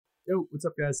Yo, what's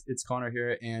up, guys? It's Connor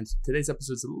here, and today's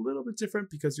episode is a little bit different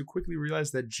because you'll quickly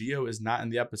realize that Gio is not in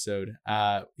the episode.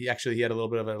 He had a little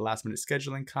bit of a last-minute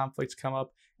scheduling conflict come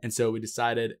up, and so we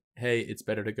decided, hey, it's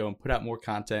better to go and put out more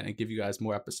content and give you guys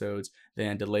more episodes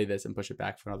than delay this and push it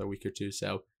back for another week or two.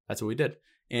 So that's what we did.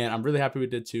 And I'm really happy we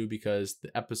did too because the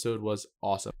episode was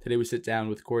awesome. Today we sit down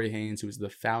with Corey Haines, who is the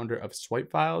founder of Swipe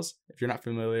Files. If you're not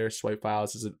familiar, Swipe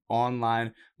Files is an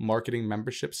online marketing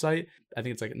membership site. I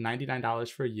think it's like $99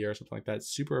 for a year or something like that.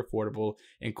 It's super affordable.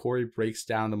 And Corey breaks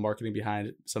down the marketing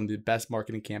behind some of the best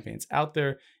marketing campaigns out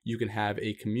there. You can have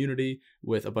a community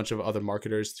with a bunch of other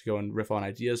marketers to go and riff on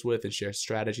ideas with and share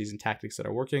strategies and tactics that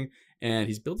are working. And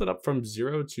he's built it up from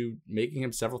zero to making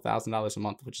him several $1,000s a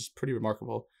month, which is pretty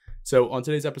remarkable. So on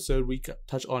today's episode, we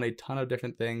touch on a ton of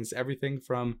different things, everything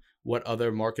from what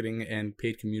other marketing and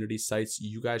paid community sites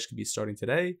you guys could be starting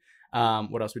today.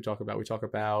 What else we talk about? We talk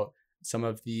about some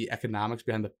of the economics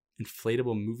behind the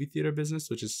inflatable movie theater business,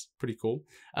 which is pretty cool.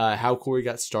 How Corey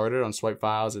got started on Swipe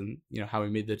Files and how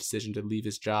he made the decision to leave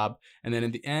his job. And then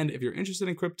in the end, if you're interested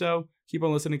in crypto, keep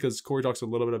on listening because Corey talks a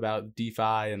little bit about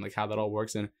DeFi and like how that all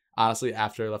works. And honestly,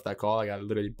 after I left that call, I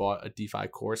literally bought a DeFi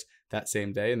course that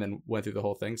same day and then went through the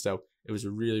whole thing. So it was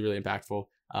really, really impactful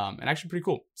and actually pretty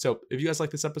cool. So if you guys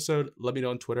like this episode, let me know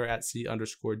on Twitter at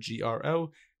 @C_GRO.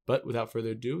 But without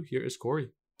further ado, here is Corey.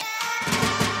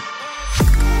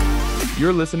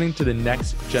 You're listening to the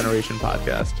Next Generation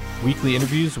Podcast. Weekly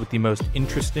interviews with the most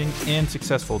interesting and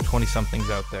successful 20-somethings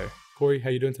out there. Corey, how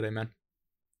you doing today, man?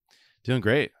 Doing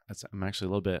great. I'm actually a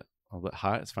little bit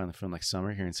hot. It's finally feeling like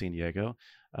summer here in San Diego.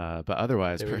 But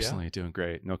otherwise, personally, doing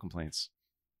great. No complaints.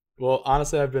 Well,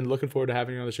 honestly, I've been looking forward to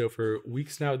having you on the show for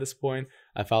weeks now at this point.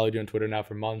 I followed you on Twitter now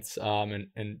for months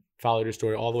and followed your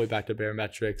story all the way back to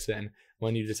Barometrics and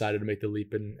when you decided to make the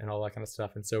leap and all that kind of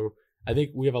stuff. And so I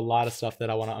think we have a lot of stuff that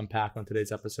I want to unpack on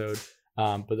today's episode.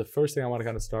 But the first thing I want to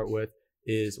kind of start with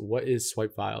is what is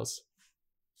Swipe Files?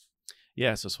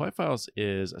 Yeah, so Swipe Files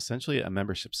is essentially a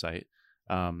membership site.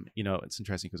 It's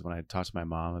interesting because when I talk to my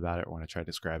mom about it or when I try to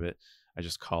describe it, I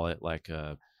just call it like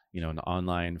an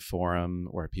online forum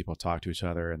where people talk to each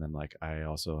other. And then like I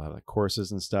also have like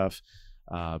courses and stuff.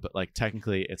 But like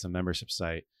technically it's a membership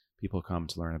site. People come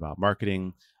to learn about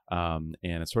marketing. And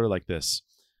it's sort of like this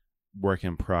work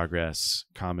in progress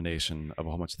combination of a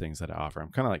whole bunch of things that I offer.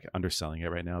 I'm kind of like underselling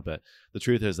it right now, but the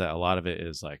truth is that a lot of it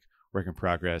is like work in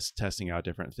progress, testing out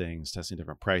different things, testing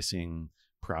different pricing,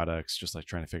 products, just like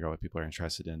trying to figure out what people are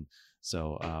interested in.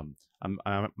 So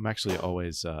I'm actually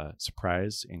always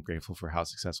surprised and grateful for how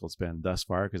successful it's been thus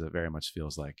far because it very much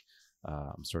feels like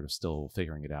I'm sort of still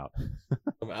figuring it out.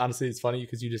 Honestly, it's funny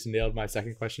because you just nailed my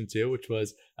second question too, which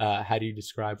was how do you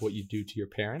describe what you do to your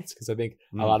parents? Because I think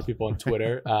a lot of people on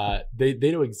Twitter, they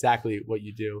know exactly what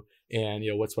you do and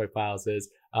what Swipe Files is.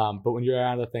 But when you're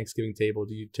around the Thanksgiving table,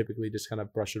 do you typically just kind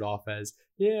of brush it off as,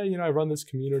 I run this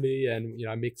community and,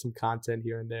 I make some content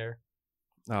here and there?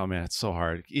 Oh man, it's so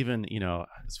hard. Even,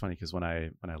 it's funny because when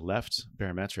I left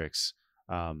Barometrics,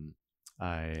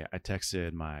 I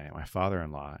texted my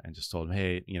father-in-law and just told him,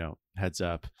 hey, heads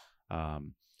up.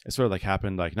 It sort of like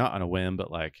happened like not on a whim,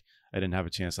 but like I didn't have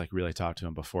a chance to like really talk to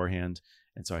him beforehand.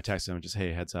 And so I texted him just,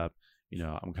 hey, heads up,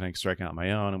 I'm kind of striking out on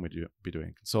my own. I'm going to be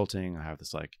doing consulting. I have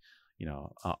this like,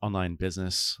 online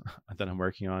business that I'm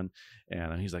working on.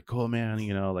 And he's like, cool, man,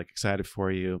 like excited for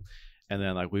you. And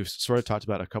then like we've sort of talked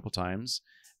about it a couple times.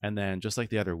 And then just like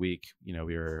the other week,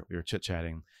 we were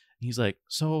chit-chatting. He's like,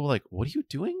 so like, what are you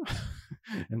doing?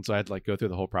 And so I had to like go through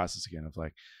the whole process again of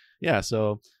like, yeah,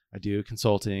 so I do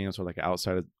consulting. I'm sort of like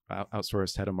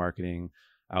outsourced head of marketing.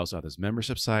 I also have this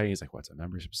membership site. He's like, what's a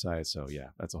membership site? So yeah,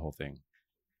 that's a whole thing.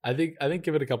 I think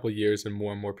give it a couple of years and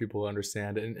more people will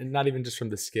understand, and not even just from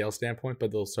the scale standpoint,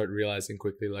 but they'll start realizing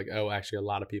quickly like, oh, actually a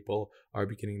lot of people are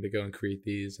beginning to go and create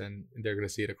these and they're going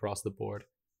to see it across the board.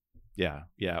 Yeah.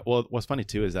 Well, what's funny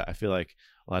too is that I feel like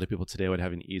a lot of people today would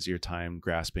have an easier time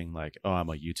grasping like, oh, I'm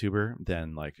a YouTuber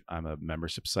than like I'm a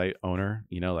membership site owner.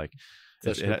 Like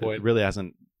it really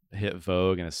hasn't hit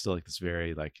vogue, and it's still like this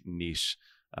very like niche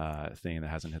thing that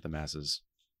hasn't hit the masses.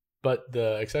 But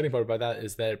the exciting part about that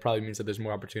is that it probably means that there's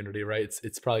more opportunity, right?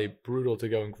 It's probably brutal to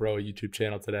go and grow a YouTube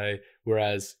channel today,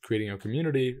 whereas creating a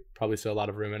community, probably still a lot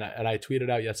of room. And I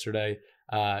tweeted out yesterday,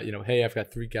 hey, I've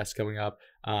got 3 guests coming up.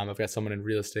 I've got someone in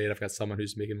real estate. I've got someone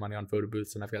who's making money on photo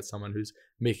booths, and I've got someone who's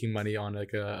making money on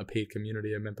like a paid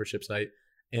community, a membership site.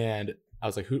 And I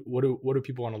was like, what do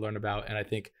people want to learn about? And I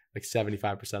think like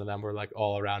 75% of them were like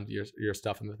all around your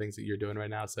stuff and the things that you're doing right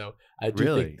now. So I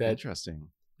do think that interesting.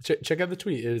 Check out the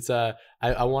tweet. It's I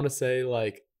want to say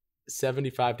like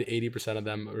 75 to 80% of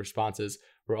them responses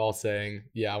we're all saying,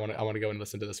 yeah, I want to go and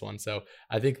listen to this one. So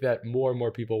I think that more and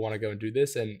more people want to go and do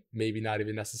this, and maybe not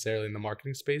even necessarily in the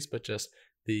marketing space, but just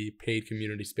the paid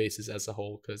community spaces as a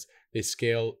whole, because they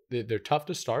scale. They're tough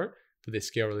to start, but they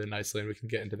scale really nicely, and we can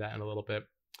get into that in a little bit.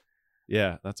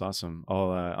 Yeah, that's awesome.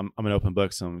 I'm an open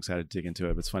book, so I'm excited to dig into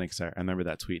it. But it's funny because I remember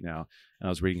that tweet now, and I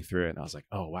was reading through it, and I was like,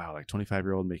 oh wow, like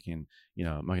 25-year-old making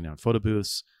money on photo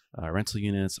booths, rental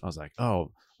units. I was like,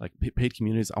 oh, like paid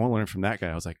communities. I want to learn from that guy.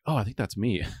 I was like, oh, I think that's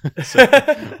me. So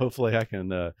hopefully I can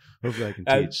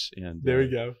teach. And there we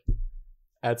go.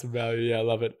 Add some value. Yeah, I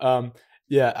love it.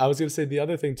 Yeah, I was gonna say the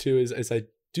other thing too is I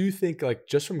do think, like,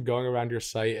 just from going around your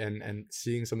site and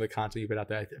seeing some of the content you put out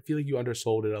there, I feel like you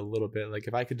undersold it a little bit. Like,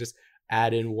 if I could just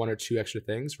add in one or two extra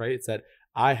things, right? It's that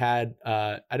I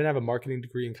didn't have a marketing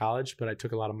degree in college, but I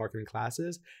took a lot of marketing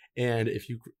classes. And if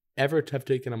you ever have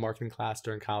taken a marketing class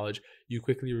during college, you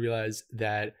quickly realize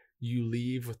that you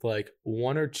leave with like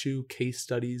one or two case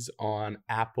studies on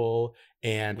Apple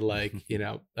and like,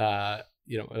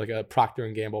 like a Procter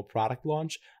and Gamble product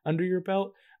launch under your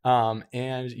belt.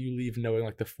 And you leave knowing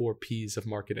like the 4 P's of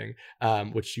marketing,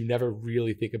 which you never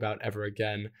really think about ever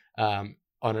again,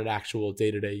 on an actual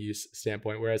day-to-day use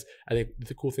standpoint. Whereas I think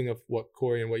the cool thing of what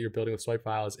Corey and what you're building with Swipe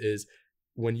Files is,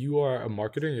 when you are a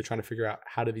marketer and you're trying to figure out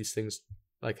how do these things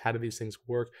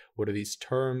work? What are these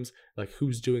terms? Like,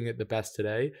 who's doing it the best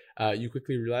today? You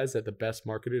quickly realize that the best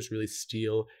marketers really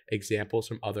steal examples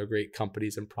from other great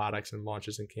companies and products and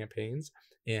launches and campaigns.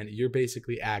 And you're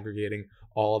basically aggregating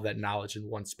all of that knowledge in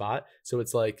one spot. So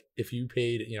it's like, if you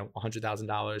paid,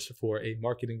 $100,000 for a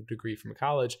marketing degree from a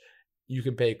college, you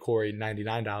can pay Corey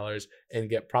 $99 and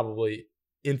get probably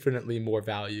infinitely more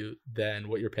value than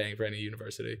what you're paying for any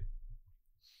university.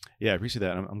 Yeah, I appreciate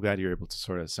that. I'm glad you're able to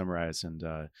sort of summarize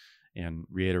and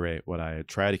reiterate what I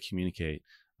try to communicate.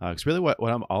 Because really what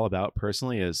I'm all about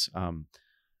personally is,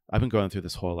 I've been going through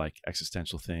this whole like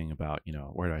existential thing about,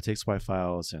 where do I take Swipe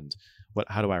Files, and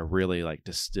how do I really like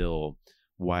distill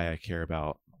why I care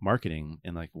about marketing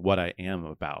and like what I am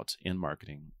about in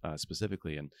marketing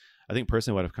specifically. And I think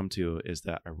personally what I've come to is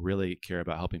that I really care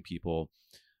about helping people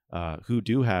who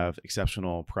do have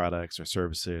exceptional products or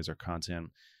services or content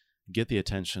get the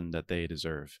attention that they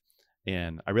deserve.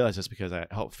 And I realize this because I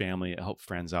help family, I help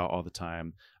friends out all the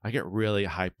time. I get really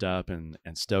hyped up and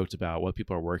stoked about what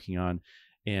people are working on.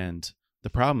 And the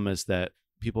problem is that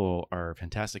people are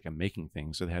fantastic at making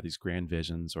things, or they have these grand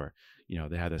visions, or,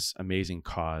 they have this amazing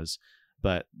cause.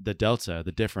 But the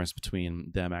difference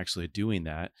between them actually doing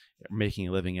that, making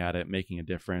a living at it, making a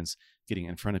difference, getting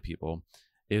in front of people,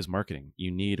 is marketing.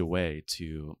 You need a way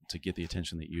to get the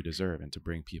attention that you deserve, and to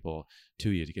bring people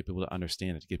to you, to get people to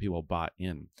understand it, to get people bought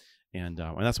in. And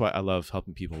that's what I love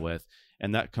helping people with.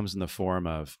 And that comes in the form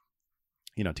of,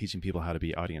 teaching people how to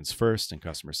be audience first and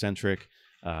customer centric,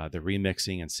 the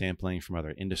remixing and sampling from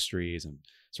other industries and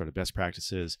sort of best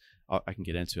practices. I can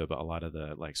get into it, but a lot of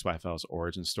the like Swipe Files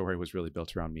origin story was really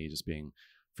built around me just being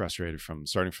frustrated from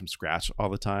starting from scratch all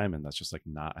the time. And that's just like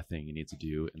not a thing you need to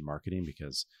do in marketing,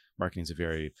 because marketing is a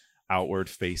very outward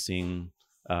facing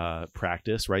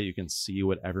practice, right? You can see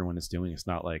what everyone is doing. It's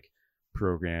not like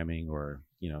programming or,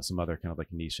 some other kind of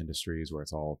like niche industries where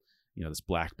it's all, this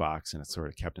black box and it's sort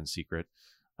of kept in secret.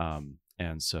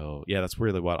 And so, yeah, that's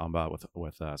really what I'm about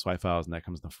with Swipe Files. And that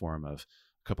comes in the form of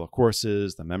a couple of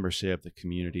courses, the membership, the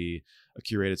community, a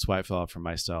curated Swipe File for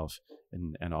myself,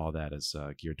 and all that is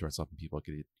geared towards helping people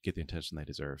get the attention they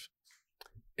deserve.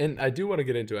 And I do want to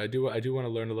get into it. I do want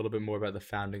to learn a little bit more about the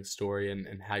founding story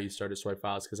and how you started Swipe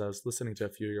Files, because I was listening to a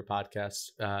few of your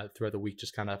podcasts throughout the week,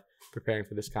 just kind of preparing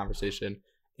for this conversation.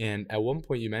 And at one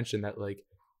point you mentioned that like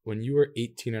when you were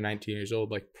 18 or 19 years old,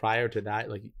 like prior to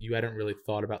that, like you hadn't really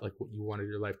thought about like what you wanted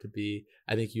your life to be.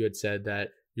 I think you had said that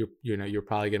you're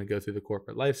probably going to go through the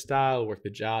corporate lifestyle, work the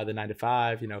job, the 9 to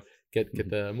 5, get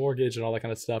the mortgage and all that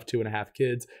kind of stuff, 2.5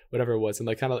 kids, whatever it was, and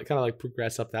like kind of like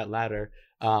progress up that ladder.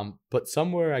 But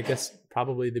somewhere, I guess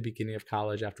probably the beginning of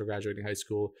college, after graduating high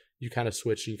school, you kind of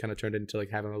switched and you kind of turned into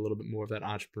like having a little bit more of that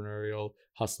entrepreneurial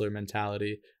hustler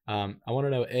mentality. I want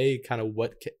to know, kind of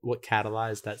what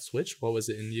catalyzed that switch? What was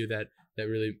it in you that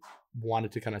really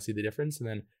wanted to kind of see the difference? And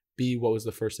then B, what was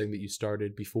the first thing that you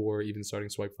started before even starting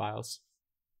Swipe Files?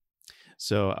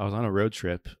 So I was on a road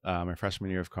trip my freshman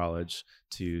year of college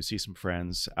to see some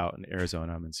friends out in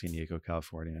Arizona. I'm in San Diego,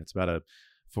 California. It's about a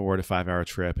 4 to 5 hour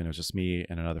trip, and it was just me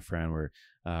and another friend. We're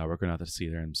going out to see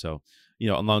them. So,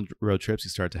 on long road trips,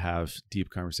 you start to have deep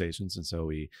conversations, and so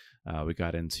we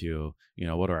got into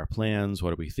what are our plans,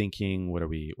 what are we thinking, what are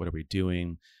we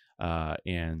doing,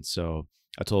 and so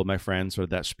I told my friend sort of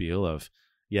that spiel of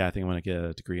yeah, I think I want to get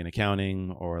a degree in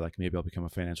accounting, or like maybe I'll become a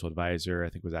financial advisor. I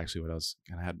think was actually what I was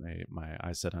kind of had my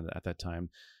eyes set on at that time.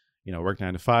 Work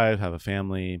 9 to 5, have a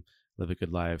family, live a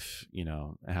good life,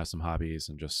 have some hobbies,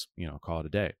 and just call it a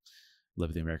day,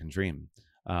 live the American dream.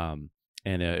 And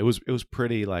it was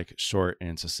pretty like short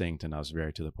and succinct, and I was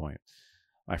very to the point.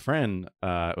 My friend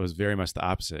was very much the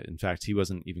opposite. In fact, he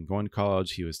wasn't even going to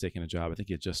college. He was taking a job. I think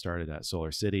he had just started at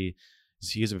Solar City.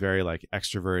 He's a very like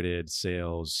extroverted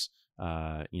sales,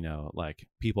 like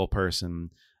people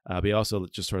person. But he also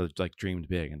just sort of like dreamed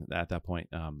big. And at that point,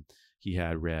 he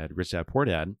had read Rich Dad Poor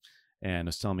Dad and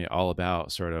was telling me all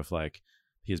about sort of like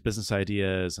his business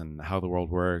ideas and how the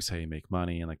world works, how you make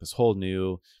money, and like this whole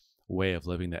new way of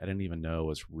living that I didn't even know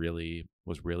was really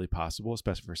possible,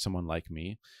 especially for someone like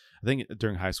me. I think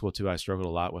during high school too, I struggled a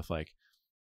lot with like,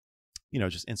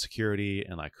 just insecurity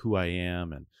and like who I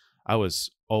am. And I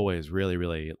was always really,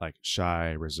 really like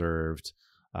shy, reserved,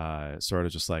 sort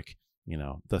of just like,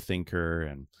 the thinker,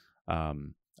 and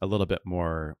a little bit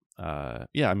more, I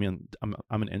mean,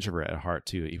 I'm an introvert at heart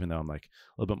too, even though I'm like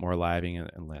a little bit more lively and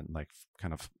like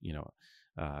kind of,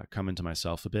 come into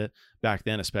myself a bit. Back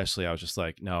then, especially, I was just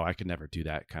like, no, I could never do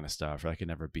that kind of stuff, or I could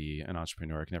never be an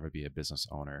entrepreneur, I could never be a business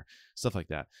owner, stuff like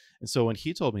that. And so when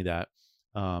he told me that,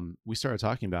 we started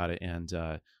talking about it, and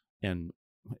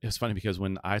it was funny because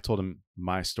when I told him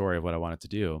my story of what I wanted to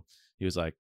do, he was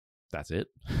like, that's it?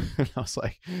 And I was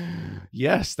like,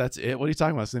 yes, that's it. What are you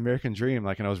talking about? It's the American dream.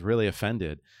 Like, and I was really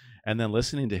offended. And then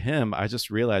listening to him, I just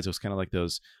realized it was kind of like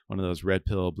one of those red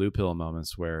pill, blue pill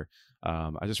moments where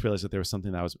I just realized that there was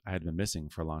something that I had been missing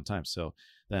for a long time. So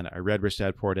then I read Rich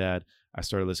Dad Poor Dad. I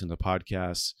started listening to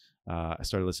podcasts. I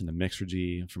started listening to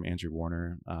Mixergy from Andrew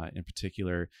Warner in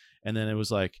particular. And then it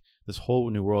was like this whole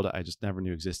new world I just never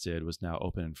knew existed was now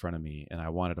open in front of me, and I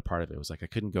wanted a part of it. It was like I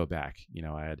couldn't go back.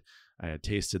 I had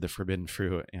tasted the forbidden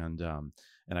fruit, and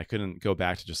I couldn't go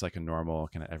back to just like a normal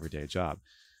kind of everyday job.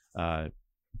 But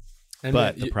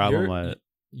the problem was,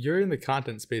 you're in the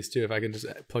content space too. If I can just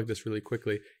plug this really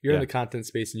quickly, you're in the content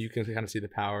space, and you can kind of see the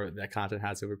power that content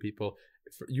has over people.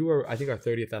 You are, I think, our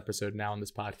 30th episode now on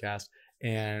this podcast,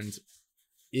 and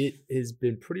it has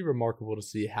been pretty remarkable to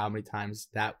see how many times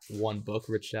that one book,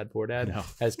 Rich Dad Poor Dad,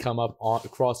 has come up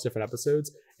across different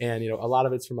episodes. And, a lot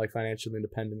of it's from like financially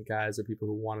independent guys or people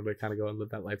who wanted to kind of go and live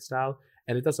that lifestyle.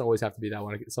 And it doesn't always have to be that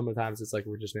one. Sometimes it's like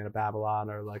We're Just Man of Babylon,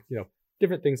 or like,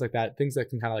 different things like that, things that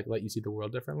can kind of like let you see the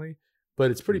world differently.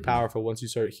 But it's pretty powerful once you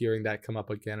start hearing that come up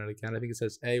again and again. I think it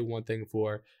says one thing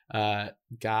for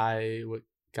Guy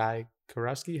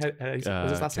Kawasaki.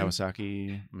 Was his last name?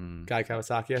 Kawasaki. Guy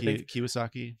Kawasaki, I think.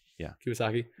 Kawasaki. Yeah.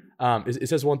 Kawasaki. It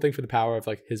says one thing for the power of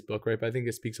like his book, right? But I think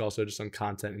it speaks also just on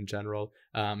content in general,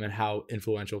 and how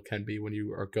influential it can be when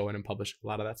you are going and publish a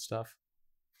lot of that stuff.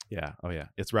 Yeah. Oh yeah.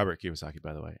 It's Robert Kiyosaki,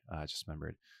 by the way. I just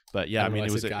remembered. But yeah, I mean,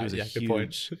 it was a huge, good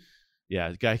point.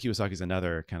 Yeah, Guy Kawasaki is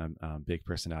another kind of big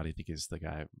personality. I think he's the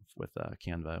guy with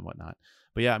Canva and whatnot.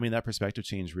 But yeah, I mean, that perspective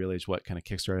change really is what kind of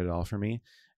kickstarted it all for me.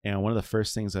 And one of the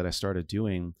first things that I started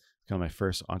doing, kind of my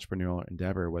first entrepreneurial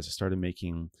endeavor, was I started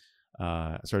making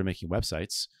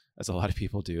websites, as a lot of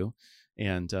people do.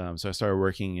 And so I started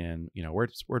working in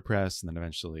WordPress, and then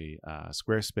eventually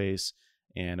Squarespace.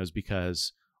 And it was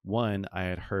because, one, I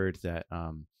had heard that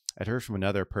I'd heard from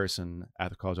another person at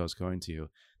the college I was going to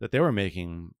that they were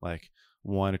making like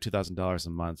 $1,000 or $2,000 a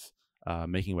month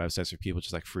making websites for people,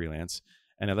 just like freelance.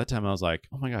 And at that time I was like,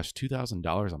 oh my gosh,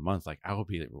 $2,000 a month, like I would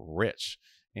be rich.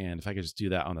 And if I could just do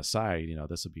that on the side,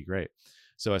 this would be great.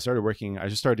 So I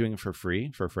just started doing it for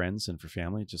free for friends and for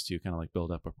family, just to kind of like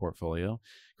build up a portfolio,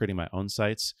 creating my own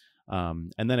sites.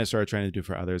 And then I started trying to do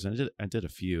for others, and I did a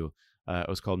few. It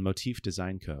was called Motif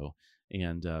Design Co.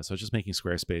 And so I was just making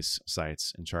Squarespace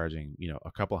sites and charging,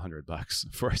 a couple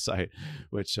 $100 for a site,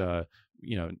 which,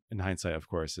 in hindsight, of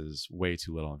course, is way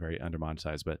too little and very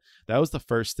undermonetized. But that was the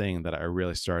first thing that I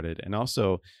really started. And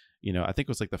also, I think it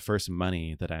was like the first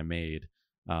money that I made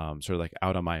sort of like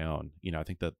out on my own. I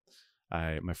think that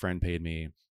my friend paid me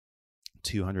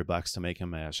 $200 to make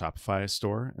him a Shopify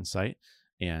store and site.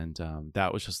 And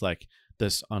that was just like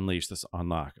this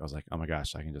unlock. I was like, oh my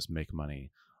gosh, I can just make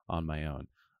money on my own.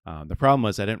 The problem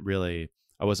was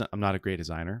I'm not a great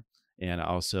designer, and I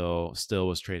also still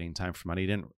was trading time for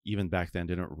money. Even back then,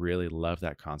 didn't really love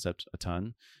that concept a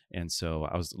ton. And so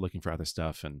I was looking for other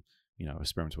stuff, and,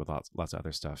 experimented with lots of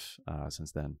other stuff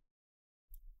since then.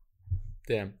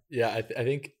 Damn. Yeah. I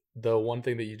think the one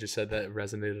thing that you just said that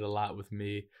resonated a lot with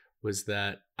me was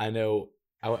that I know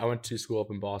I went to school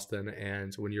up in Boston,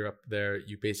 and when you're up there,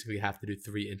 you basically have to do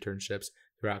 3 internships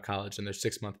throughout college, and they're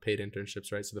 6-month paid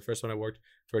internships, right? So the first one I worked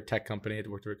for a tech company. I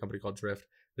worked for a company called Drift.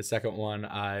 The second one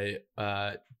I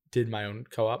did my own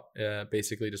co-op,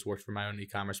 basically just worked for my own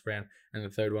e-commerce brand. And the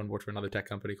third one worked for another tech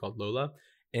company called Lola.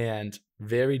 And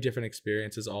very different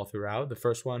experiences all throughout. The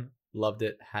first one, loved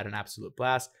it, had an absolute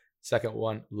blast. Second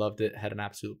one, loved it, had an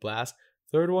absolute blast.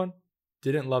 Third one,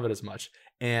 didn't love it as much.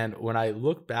 And when I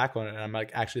look back on it, I'm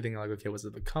like actually thinking like, okay, was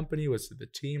it the company? Was it the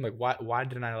team? Like why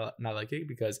didn't I not like it?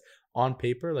 Because on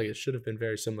paper, like it should have been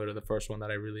very similar to the first one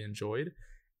that I really enjoyed.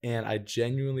 And I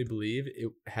genuinely believe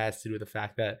it has to do with the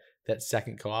fact that that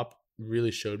second co-op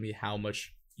really showed me how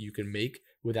much you can make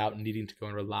without needing to go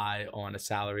and rely on a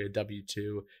salary, a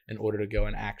W-2, in order to go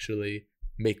and actually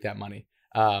make that money.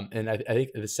 And I think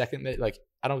the second that, like,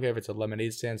 I don't care if it's a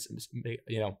lemonade stand,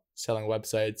 selling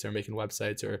websites or making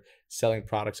websites or selling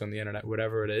products on the internet,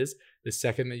 whatever it is, the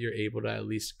second that you're able to at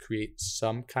least create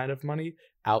some kind of money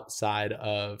outside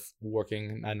of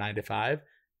working a 9 to 5,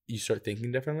 you start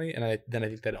thinking differently. And then I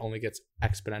think that it only gets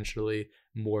exponentially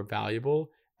more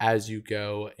valuable as you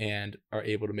go and are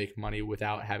able to make money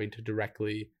without having to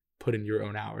directly put in your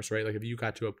own hours, right? Like if you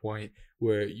got to a point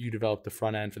where you developed the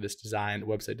front end for this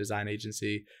website design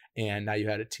agency, and now you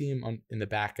had a team in the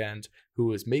back end who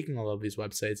was making all of these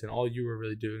websites, and all you were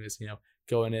really doing is,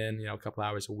 going in, a couple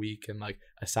hours a week and like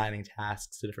assigning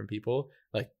tasks to different people,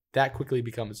 like that quickly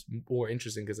becomes more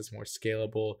interesting because it's more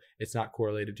scalable. It's not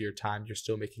correlated to your time. You're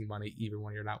still making money even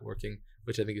when you're not working,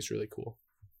 which I think is really cool.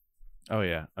 Oh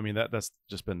yeah. I mean, that's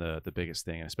just been the biggest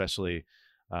thing. And especially,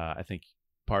 I think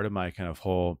part of my kind of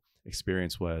whole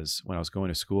experience was when I was going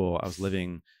to school, I was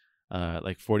living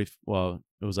it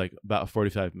was like about a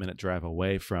 45-minute drive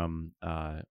away from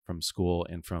school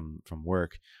and from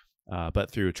work.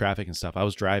 But through traffic and stuff, I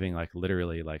was driving like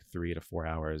literally like 3 to 4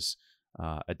 hours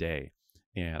a day.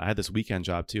 And I had this weekend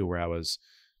job too, where I was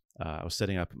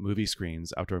setting up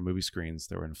outdoor movie screens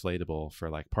that were inflatable for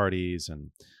like parties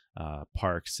and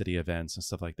parks, city events and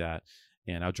stuff like that.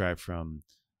 And I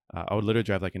would literally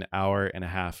drive like an hour and a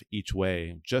half each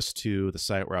way just to the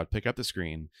site where I'd pick up the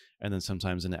screen, and then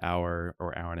sometimes an hour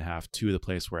or hour and a half to the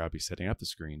place where I'd be setting up the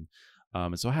screen.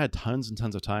 And so I had tons and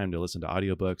tons of time to listen to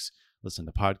audiobooks, listen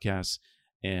to podcasts.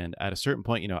 And at a certain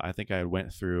point, I think I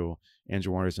went through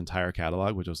Andrew Warner's entire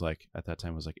catalog, which was like, at that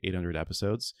time was like 800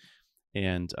 episodes.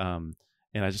 And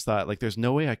I just thought, like, there's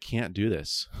no way I can't do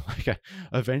this. Like,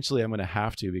 eventually I'm going to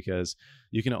have to, because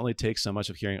you can only take so much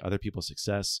of hearing other people's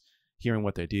success, hearing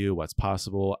what they do, what's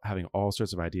possible, having all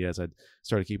sorts of ideas. I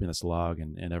started keeping this log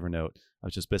and Evernote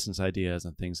of just business ideas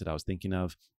and things that I was thinking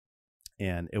of.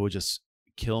 And it would just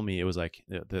kill me. It was like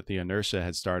the inertia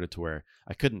had started to where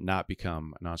I couldn't not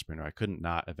become an entrepreneur. I couldn't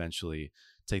not eventually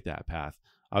take that path.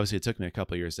 Obviously, it took me a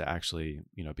couple of years to actually,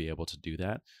 be able to do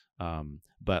that.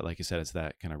 But like you said, it's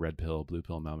that kind of red pill, blue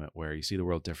pill moment where you see the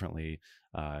world differently.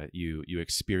 You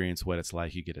experience what it's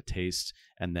like. You get a taste,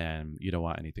 and then you don't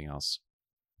want anything else.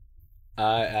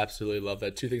 I absolutely love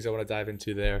that. 2 things I want to dive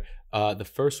into there. The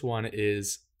first one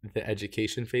is the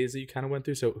education phase that you kind of went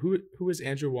through. So who is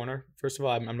Andrew Warner? First of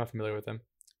all, I'm not familiar with him.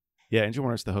 Yeah, Andrew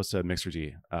Warner's the host of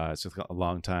Mixergy. It's just a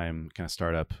long time kind of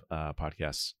startup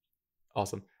podcast.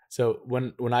 Awesome. So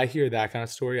when I hear that kind of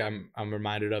story, I'm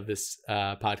reminded of this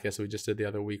podcast that we just did the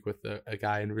other week with a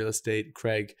guy in real estate,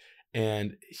 Craig,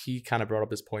 and he kind of brought up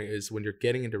this point is when you're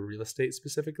getting into real estate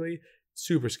specifically,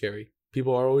 super scary.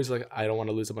 People are always like, I don't want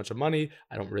to lose a bunch of money.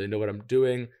 I don't really know what I'm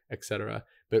doing, etc.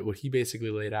 But what he basically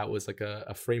laid out was like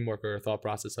a framework or a thought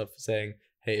process of saying,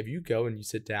 hey, if you go and you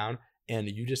sit down and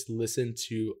you just listen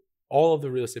to all of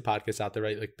the real estate podcasts out there,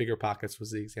 right? Like Bigger Pockets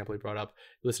was the example he brought up.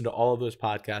 Listen to all of those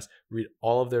podcasts, read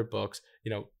all of their books,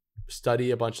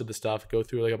 study a bunch of the stuff, go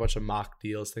through like a bunch of mock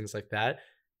deals, things like that.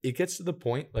 It gets to the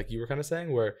point, like you were kind of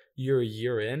saying, where you're a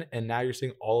year in and now you're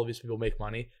seeing all of these people make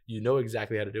money. You know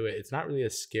exactly how to do it. It's not really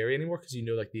as scary anymore because you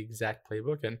know like the exact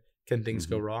playbook. And can things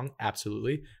go wrong?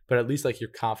 Absolutely. But at least like you're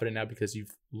confident now because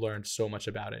you've learned so much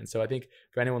about it. And so I think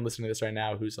for anyone listening to this right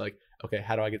now who's like, okay,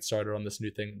 how do I get started on this new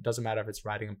thing? It doesn't matter if it's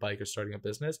riding a bike or starting a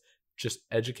business. Just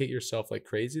educate yourself like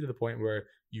crazy to the point where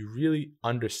you really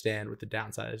understand what the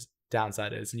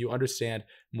downside is, and you understand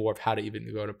more of how to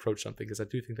even go and approach something, because I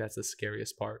do think that's the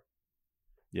scariest part.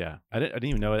 Yeah, I didn't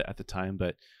even know it at the time,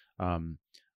 but I'm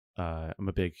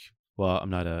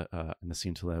not a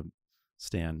Nassim Taleb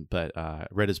stan, but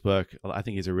read his book. I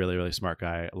think he's a really, really smart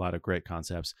guy. A lot of great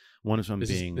concepts. One of them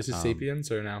This is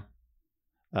Sapiens or no?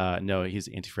 No, he's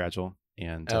Anti-Fragile.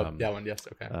 And that one, yes,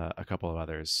 okay. A couple of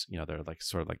others, they're like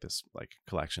sort of like this like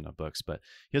collection of books, but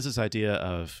he has this idea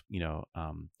of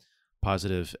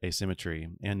positive asymmetry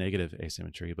and negative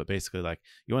asymmetry, but basically like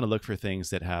you want to look for things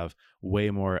that have way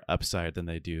more upside than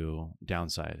they do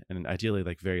downside, and ideally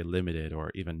like very limited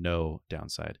or even no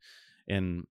downside.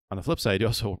 And on the flip side, you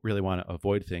also really want to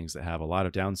avoid things that have a lot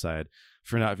of downside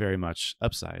for not very much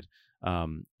upside.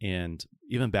 And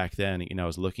even back then, I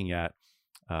was looking at,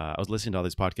 I was listening to all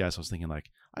these podcasts. I was thinking like,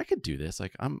 I could do this.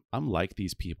 Like I'm like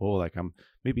these people. Like I'm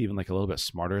maybe even like a little bit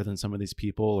smarter than some of these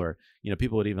people, or,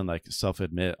 people would even like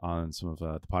self-admit on some of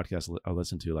the podcasts I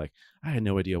listened to, like, I had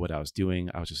no idea what I was doing.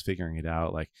 I was just figuring it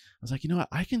out. Like, I was like, what?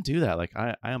 I can do that. Like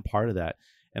I am part of that.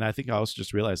 And I think I also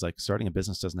just realized like starting a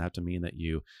business doesn't have to mean that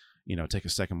you take a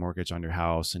second mortgage on your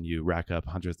house and you rack up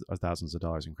hundreds of thousands of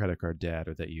dollars in credit card debt,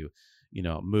 or that you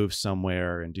move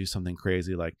somewhere and do something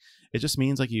crazy. Like it just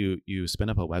means like you spin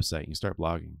up a website and you start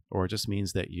blogging, or it just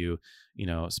means that you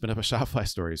spin up a Shopify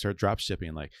store, you start drop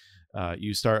shipping, like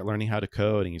you start learning how to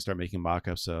code and you start making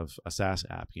mock-ups of a SaaS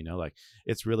app. Like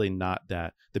it's really not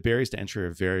that the barriers to entry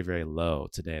are very, very low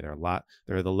today.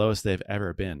 They're the lowest they've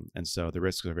ever been. And so the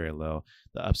risks are very low.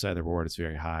 The upside, the reward is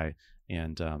very high.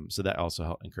 And so that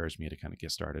also encouraged me to kind of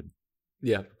get started.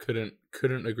 Yeah,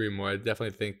 couldn't agree more. I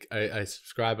definitely think I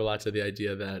subscribe a lot to the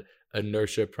idea that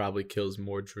inertia probably kills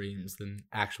more dreams than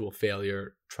actual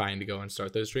failure trying to go and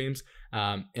start those dreams.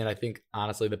 And I think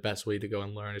honestly the best way to go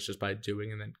and learn is just by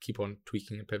doing, and then keep on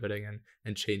tweaking and pivoting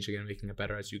and changing and making it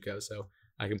better as you go. So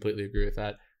I completely agree with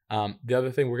that. The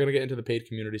other thing, we're going to get into the paid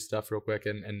community stuff real quick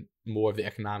and more of the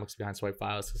economics behind Swipe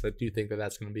Files, because I do think that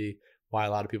that's going to be why a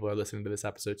lot of people are listening to this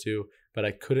episode too. But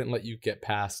I couldn't let you get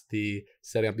past the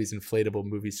setting up these inflatable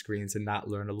movie screens and not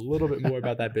learn a little bit more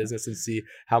about that business and see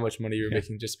how much money you're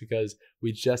making, just because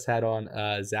we just had on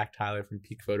Zach Tyler from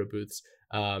Peak Photo Booths.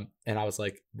 And I was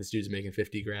like, this dude's making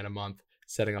 $50,000 a month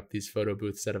setting up these photo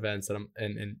booths at events.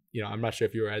 And I'm not sure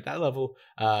if you were at that level,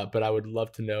 but I would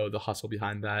love to know the hustle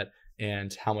behind that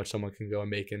and how much someone can go and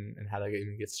make and how to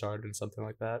even get started in something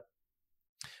like that.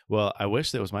 Well, I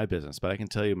wish that was my business, but I can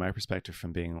tell you my perspective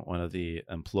from being one of the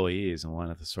employees and one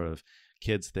of the sort of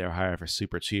kids they're hired for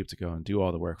super cheap to go and do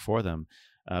all the work for them.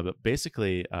 But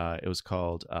basically, it was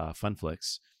called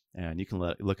Funflix, and you can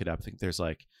look it up. I think there's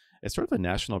it's sort of a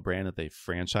national brand that they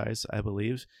franchise, I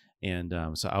believe. And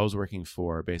so I was working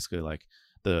for basically like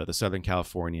the Southern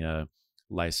California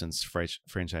licensed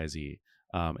franchisee.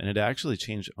 And it actually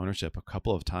changed ownership a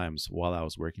couple of times while I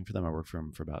was working for them. I worked for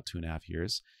them for about 2.5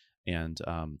 years. And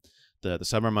the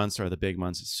summer months are the big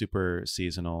months. It's super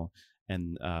seasonal,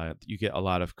 and you get a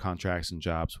lot of contracts and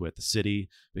jobs with the city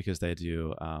because they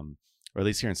do, or at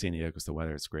least here in San Diego, because the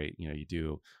weather is great. You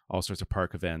do all sorts of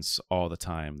park events all the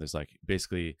time. There's like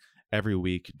basically every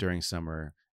week during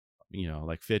summer,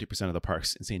 like 50% of the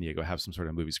parks in San Diego have some sort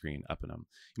of movie screen up in them.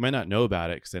 You might not know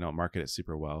about it because they don't market it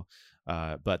super well,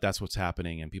 but that's what's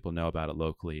happening, and people know about it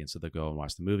locally, and so they go and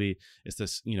watch the movie. It's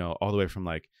this, all the way from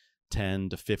like 10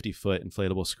 to 50 foot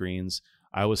inflatable screens.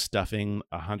 I was stuffing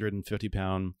a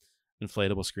 150-pound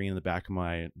inflatable screen in the back of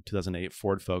my 2008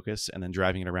 Ford Focus and then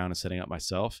driving it around and setting up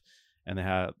myself. And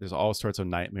there's all sorts of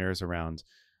nightmares around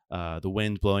the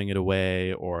wind blowing it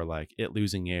away, or like it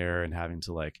losing air and having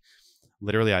to like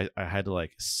literally I had to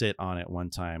like sit on it one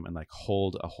time and like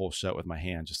hold a hole shut with my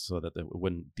hand just so that it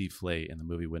wouldn't deflate and the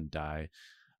movie wouldn't die.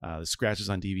 The scratches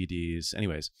on DVDs.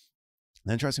 Anyways,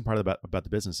 the interesting part about the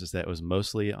business is that it was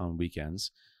mostly on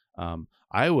weekends.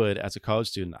 I would, as a college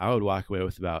student, I would walk away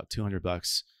with about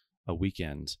 $200 a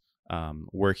weekend,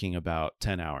 working about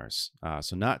 10 hours.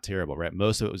 So not terrible, right?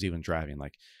 Most of it was even driving.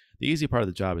 Like the easy part of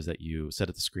the job is that you sit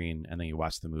at the screen and then you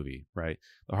watch the movie, right?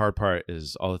 The hard part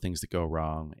is all the things that go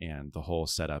wrong and the whole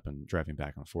setup and driving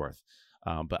back and forth.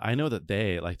 But I know that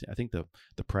I think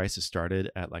the prices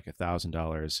started at like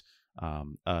 $1,000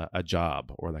 a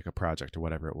job or like a project or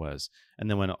whatever it was, and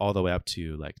then went all the way up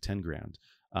to like 10 grand.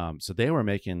 So they were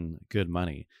making good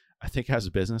money. I think as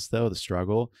a business though, the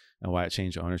struggle and why it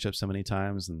changed ownership so many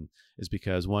times is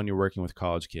because one, you're working with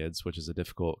college kids, which is a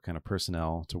difficult kind of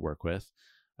personnel to work with,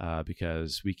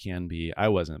 because we can be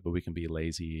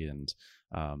lazy and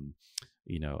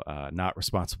not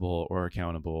responsible or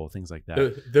accountable, things like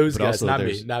that. Those but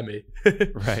guys, not me.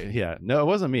 Right. Yeah. No, it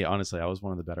wasn't me. Honestly, I was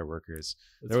one of the better workers.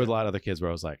 There was a lot of other kids where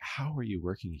I was like, how are you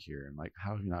working here? And like,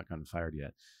 how have you not gotten fired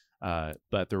yet?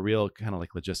 But the real kind of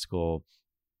like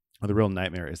the real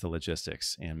nightmare is the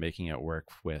logistics and making it work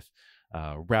with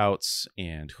routes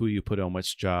and who you put on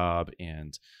which job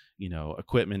and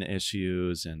equipment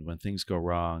issues, and when things go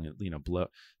wrong, blow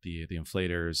the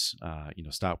inflators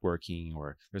stop working,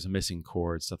 or there's a missing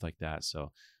cord, stuff like that.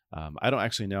 So I don't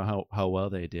actually know how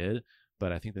well they did,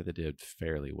 but I think that they did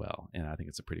fairly well, and I think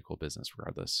it's a pretty cool business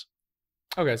regardless.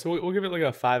 Okay, so we'll give it like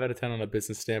a 5 out of 10 on a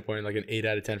business standpoint, like an 8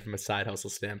 out of 10 from a side hustle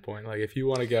standpoint. Like if you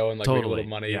want to go and like make a little Totally.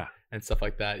 money Yeah. and stuff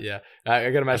like that, yeah. I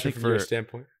gotta I imagine think from your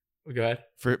standpoint. Go ahead.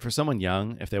 for someone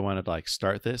young, if they wanted to like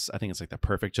start this, I think it's like the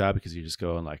perfect job because you just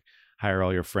go and like hire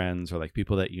all your friends or like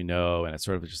people that you know, and it's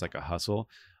sort of just like a hustle.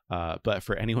 But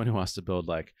for anyone who wants to build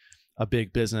like a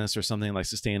big business or something like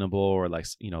sustainable or like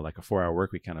like a 4-hour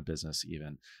work week kind of business,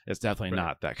 even it's definitely Right.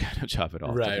 not that kind of job at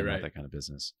all. Right, Definitely not right. that kind of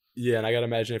business. Yeah, and I gotta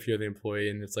imagine if you're the employee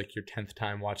and it's like your 10th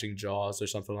time watching Jaws or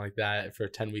something like that for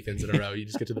 10 weekends in a row, you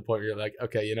just get to the point where you're like,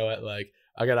 okay, you know what? Like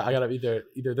I gotta either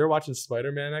they're watching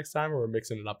Spider-Man next time or we're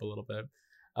mixing it up a little bit.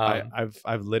 Um,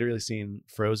 I've literally seen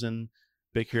Frozen,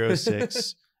 Big Hero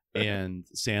 6, and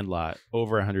Sandlot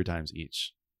over 100 times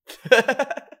each.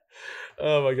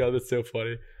 oh my god, that's so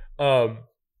funny. All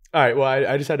right, well,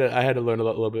 I just had to learn a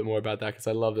little bit more about that because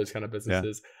I love those kind of Yeah.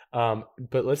 businesses.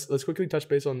 But let's quickly touch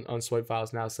base on Swipe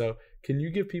Files now. So, can you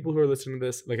give people who are listening to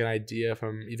this like an idea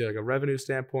from either like a revenue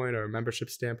standpoint or a membership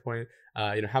standpoint?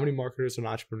 How many marketers and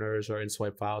entrepreneurs are in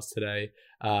Swipe Files today?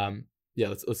 Yeah,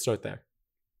 let's start there.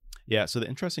 Yeah. So the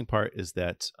interesting part is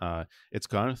that it's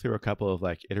gone through a couple of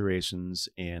like iterations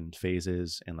and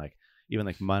phases and like even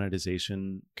like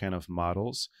monetization kind of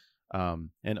models.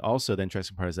 And also the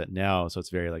interesting part is that now, so it's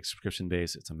very like subscription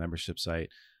based. It's a membership site.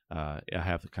 I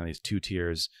have kind of these 2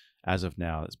 tiers as of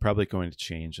now. It's probably going to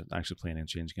change. I'm actually planning on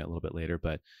changing it a little bit later,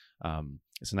 but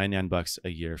it's $99 a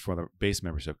year for the base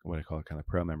membership, what I call it, kind of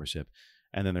pro membership.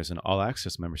 And then there's an all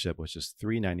access membership, which is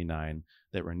 $3.99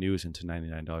 that renews into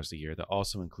 $99 a year. That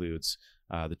also includes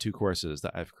the 2 courses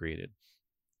that I've created.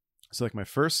 So like my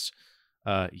first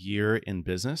year in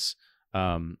business,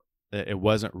 it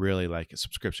wasn't really like a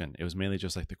subscription. It was mainly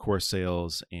just like the course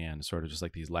sales and sort of just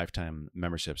like these lifetime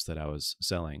memberships that I was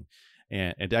selling.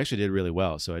 And it actually did really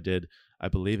well. So I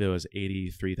believe it was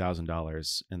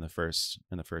 $83,000 in the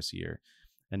first year.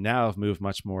 And now I've moved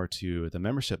much more to the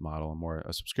membership model, more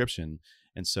a subscription.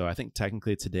 And so I think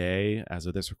technically today, as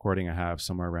of this recording, I have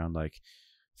somewhere around like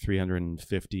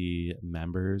 350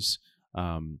 members.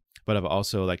 But I've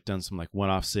also like done some like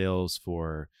one-off sales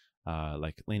for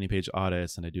like landing page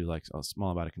audits, and I do like a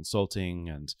small amount of consulting.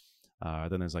 And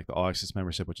then there's like the all access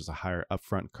membership, which is a higher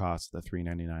upfront cost, the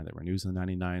 $3.99 that renews in the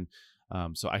 $99.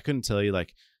 So I couldn't tell you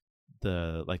like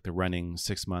the running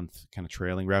 6-month kind of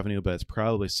trailing revenue, but it's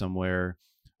probably somewhere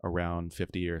around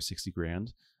 50 or 60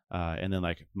 grand. And then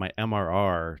like my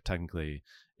MRR technically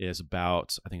is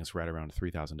about, I think it's right around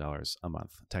 $3,000 a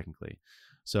month technically.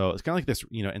 So it's kind of like this,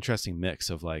 interesting mix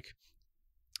of like,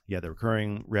 yeah, the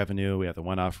recurring revenue, we have the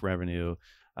one-off revenue.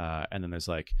 And then there's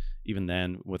like, even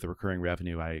then with the recurring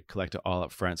revenue, I collect it all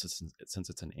up front since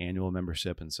it's an annual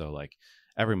membership. And so like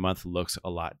every month looks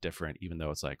a lot different, even though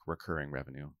it's like recurring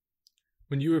revenue.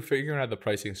 When you were figuring out the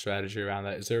pricing strategy around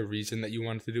that, is there a reason that you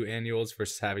wanted to do annuals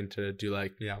versus having to do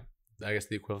like, I guess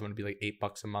the equivalent would be like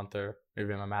 $8 a month, or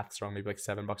maybe my math's wrong, maybe like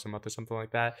 $7 a month or something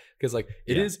like that. Because like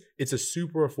Yeah. it's a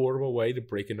super affordable way to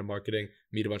break into marketing,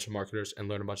 meet a bunch of marketers, and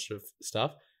learn a bunch of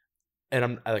stuff.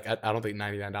 And I don't think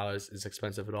 $99 is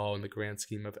expensive at all in the grand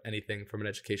scheme of anything from an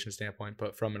education standpoint.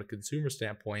 But from a consumer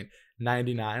standpoint,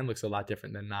 99 looks a lot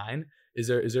different than 9. Is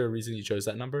there a reason you chose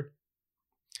that number?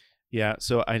 Yeah.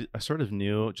 So I sort of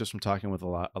knew just from talking with a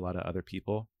lot of other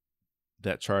people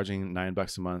that charging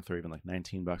 $9 a month or even like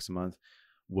 $19 a month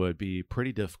would be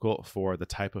pretty difficult for the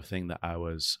type of thing that I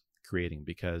was creating,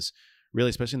 because really,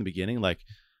 especially in the beginning, like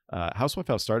how Swipe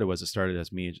Files started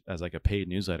as me as like a paid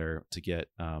newsletter to get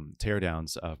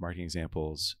teardowns of marketing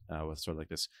examples with sort of like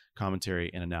this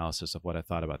commentary and analysis of what I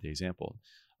thought about the example.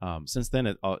 Since then,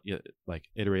 it all like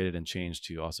iterated and changed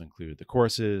to also include the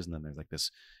courses, and then there's like this,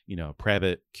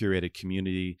 private curated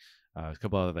community, a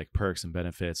couple other like perks and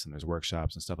benefits, and there's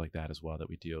workshops and stuff like that as well that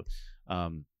we do.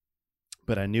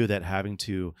 But I knew that having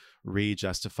to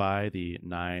justify the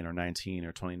 $9 or $19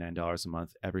 or $29 a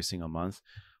month every single month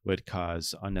would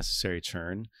cause unnecessary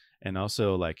churn, and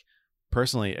also like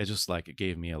personally, it just like it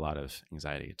gave me a lot of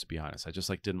anxiety, to be honest. I just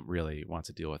like didn't really want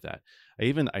to deal with that.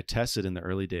 I tested in the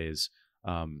early days.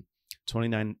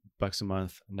 $29 a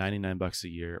month, $99 a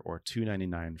year, or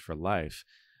 $2.99 for life.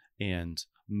 And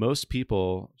most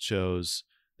people chose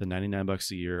the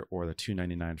 $99 a year or the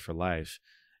 $2.99 for life.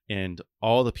 And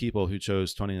all the people who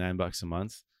chose $29 a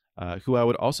month, who I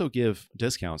would also give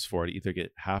discounts for to either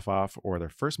get half off or their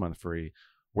first month free,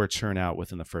 were churn out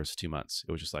within the first 2 months.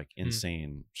 It was just like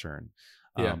insane churn.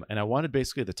 Yeah. And I wanted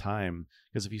basically the time,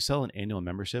 because if you sell an annual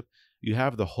membership, you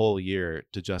have the whole year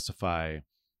to justify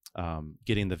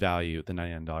getting the value, the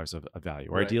 $99 of value,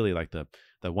 or Right. ideally like the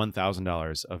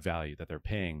 $1,000 of value that they're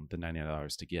paying the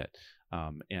 $99 to get.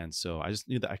 And so I just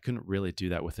knew that I couldn't really do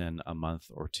that within a month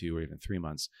or 2 or even 3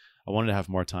 months. I wanted to have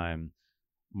more time,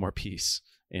 more peace,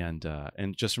 and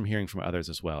just from hearing from others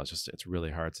as well, it's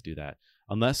really hard to do that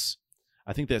unless,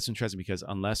 I think that's interesting because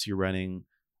unless you're running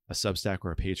a Substack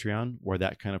or a Patreon where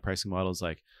that kind of pricing model is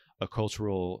like a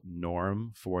cultural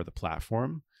norm for the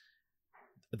platform,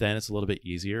 then it's a little bit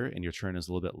easier and your churn is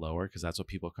a little bit lower because that's what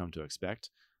people come to expect.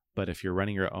 But if you're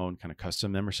running your own kind of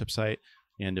custom membership site,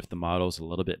 and if the model is a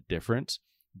little bit different,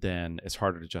 then it's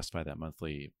harder to justify that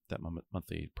monthly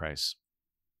price.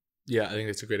 Yeah, I think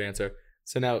that's a great answer.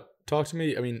 So now talk to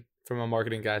me, I mean, from a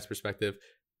marketing guy's perspective,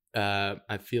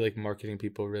 I feel like marketing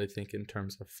people really think in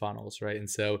terms of funnels, right? And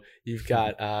so you've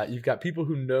got people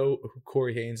who know who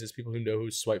Corey Haines is, people who know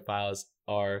who Swipe Files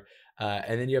are,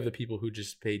 and then you have the people who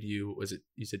just paid you, was it,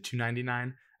 you said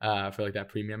 $2.99 for like that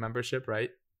premium membership, right?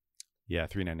 Yeah,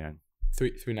 $3.99.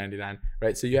 $3.99,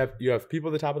 right? So you have people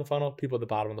at the top of the funnel, people at the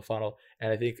bottom of the funnel,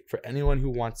 and I think for anyone who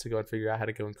wants to go and figure out how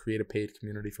to go and create a paid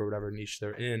community for whatever niche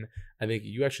they're in, I think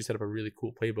you actually set up a really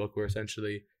cool playbook where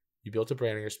essentially you built a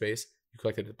brand in your space, you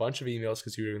collected a bunch of emails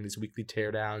because you were doing these weekly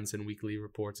teardowns and weekly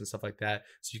reports and stuff like that,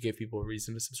 so you gave people a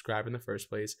reason to subscribe in the first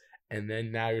place, and then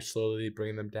now you're slowly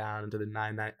bringing them down into the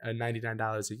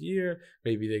 $99 a year.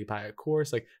 Maybe they buy a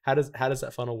course. Like how does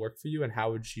that funnel work for you, and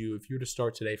how would you, if you were to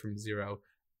start today from zero,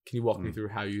 can you walk me through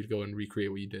how you'd go and recreate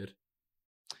what you did?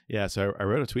 Yeah, so I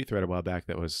wrote a tweet thread a while back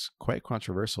that was quite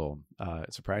controversial,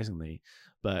 surprisingly.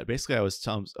 But basically, I was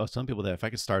telling people that if I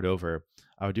could start over,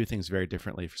 I would do things very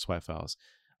differently for Swipe Files.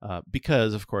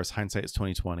 Because, of course, hindsight is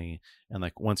 20/20. And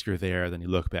like once you're there, then you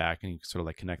look back and you sort of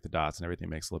like connect the dots and everything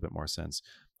makes a little bit more sense.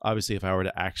 Obviously, if I were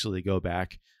to actually go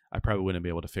back, I probably wouldn't be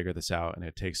able to figure this out. And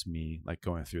it takes me like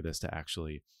going through this to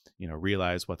actually,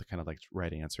 realize what the kind of like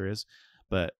right answer is.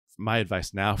 But my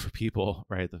advice now for people,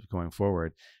 right, going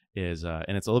forward is,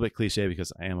 and it's a little bit cliche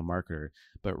because I am a marketer,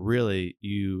 but really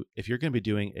if you're going to be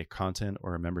doing a content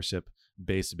or a membership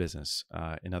based business,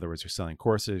 in other words, you're selling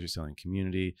courses, you're selling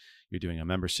community, you're doing a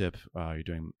membership, you're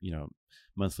doing,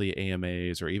 monthly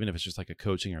AMAs, or even if it's just like a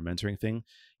coaching or mentoring thing,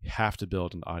 you have to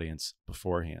build an audience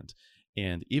beforehand.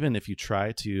 And even if you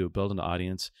try to build an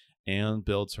audience and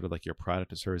build sort of like your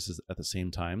product or services at the same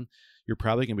time, you're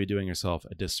probably going to be doing yourself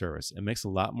a disservice. It makes a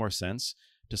lot more sense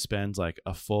to spend like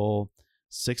a full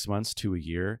 6 months to a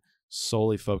year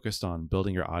solely focused on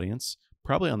building your audience,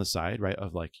 probably on the side, right,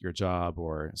 of like your job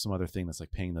or some other thing that's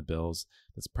like paying the bills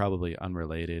that's probably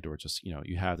unrelated, or just,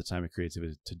 you have the time and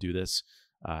creativity to do this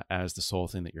as the sole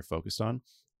thing that you're focused on.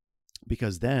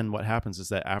 Because then what happens is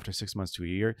that after 6 months to a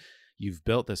year, you've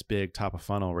built this big top of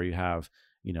funnel where you have,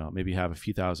 maybe you have a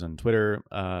few thousand Twitter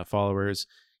followers,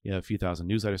 you have a few thousand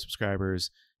newsletter subscribers,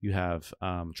 you have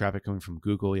traffic coming from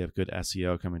Google, you have good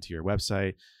SEO coming to your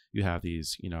website, you have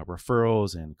these,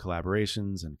 referrals and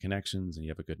collaborations and connections, and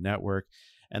you have a good network.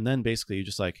 And then basically you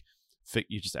just like,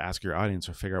 you just ask your audience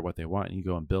or figure out what they want and you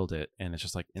go and build it. And it's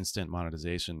just like instant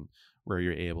monetization where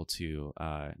you're able to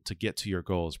get to your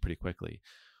goals pretty quickly.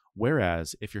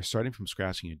 Whereas if you're starting from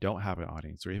scratch and you don't have an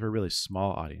audience, or you have a really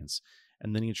small audience,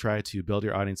 and then you try to build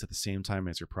your audience at the same time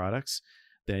as your products,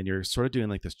 then you're sort of doing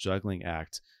like this juggling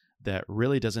act that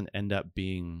really doesn't end up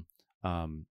being,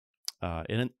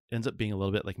 it ends up being a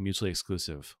little bit like mutually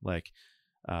exclusive. Like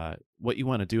what you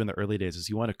want to do in the early days is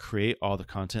you want to create all the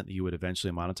content that you would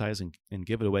eventually monetize and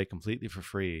give it away completely for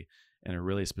free in a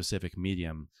really specific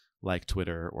medium like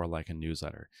Twitter or like a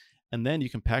newsletter. And then you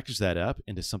can package that up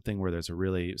into something where there's a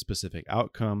really specific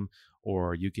outcome,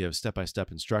 or you give step-by-step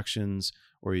instructions,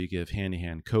 or you give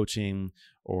hand-to-hand coaching,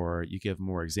 or you give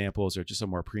more examples, or just a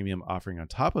more premium offering on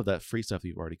top of that free stuff that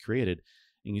you've already created.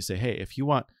 And you say, hey, if you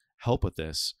want help with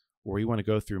this, or you want to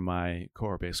go through my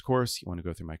cohort-based course, you want to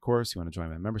go through my course, you want to join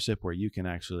my membership where you can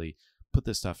actually put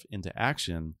this stuff into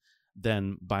action,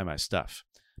 then buy my stuff.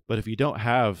 But if you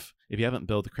haven't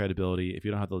built the credibility, if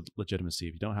you don't have the legitimacy,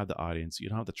 if you don't have the audience, you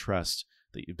don't have the trust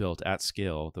that you built at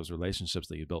scale, those relationships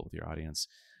that you built with your audience,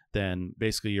 then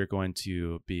basically you're going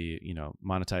to be,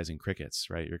 monetizing crickets,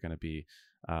 right? You're going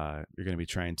to be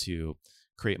trying to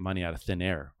create money out of thin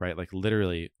air, right? Like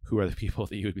literally, who are the people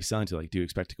that you would be selling to? Like, do you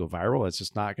expect to go viral? It's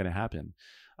just not going to happen.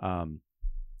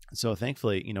 So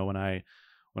thankfully, when I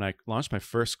launched my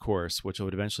first course, which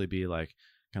would eventually be like,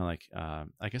 kind of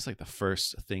like, I guess like the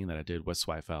first thing that I did was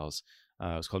Swipe Files. It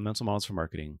was called Mental Models for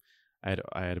Marketing. I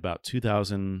had about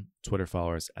 2,000 Twitter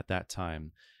followers at that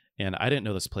time. And I didn't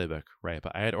know this playbook, right?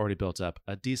 But I had already built up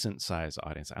a decent size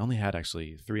audience. I only had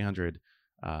actually 300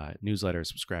 newsletter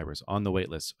subscribers on the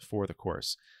waitlist for the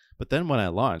course. But then when I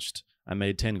launched, I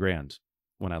made 10 grand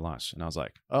when I launched. And I was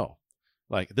like, oh,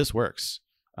 like this works.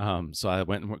 So I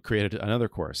went and created another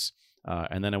course.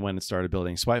 And then I went and started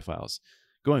building swipe files.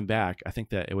 Going back, I think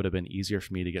that it would have been easier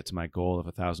for me to get to my goal of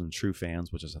 1,000 true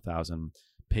fans, which is 1,000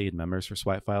 paid members for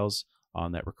swipe files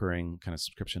on that recurring kind of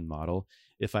subscription model,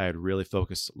 if I had really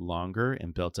focused longer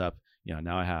and built up.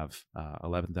 Now I have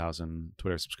 11,000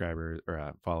 Twitter subscribers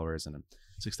or followers and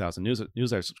 6,000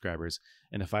 newsletter subscribers.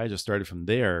 And if I had just started from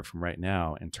there, from right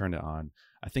now, and turned it on,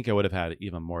 I think I would have had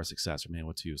even more success or been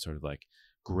able to sort of like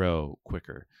grow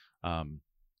quicker.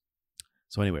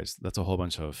 So anyways, that's a whole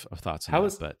bunch of thoughts on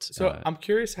that. But I'm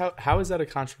curious, how is that a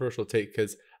controversial take?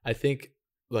 Because I think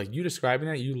like you describing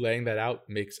that, you laying that out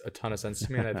makes a ton of sense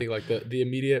to me. And I think like the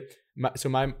immediate,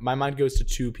 my mind goes to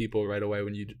two people right away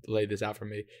when you lay this out for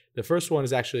me. The first one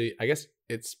is actually, I guess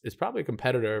it's probably a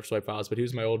competitor of Swipe Files, but he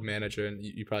was my old manager, and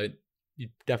you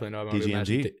definitely know him.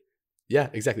 DGMG? Yeah,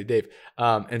 exactly, Dave.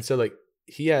 And so like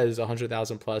he has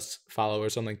 100,000 plus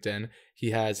followers on LinkedIn.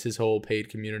 He has his whole paid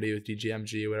community with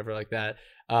DGMG, whatever like that.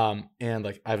 And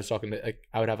like I was talking to, like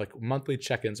I would have like monthly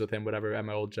check-ins with him, whatever, at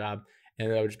my old job.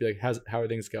 And I would just be like, how are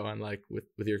things going like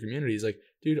with your community? He's like,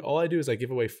 dude, all I do is I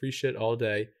give away free shit all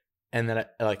day. And then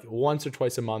I, like once or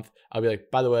twice a month, I'll be like,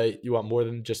 by the way, you want more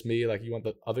than just me? Like you want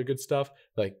the other good stuff?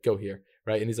 Like go here.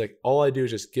 Right. And he's like, all I do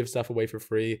is just give stuff away for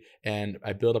free. And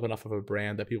I build up enough of a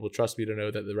brand that people trust me to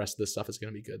know that the rest of this stuff is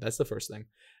going to be good. That's the first thing.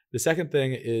 The second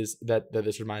thing is that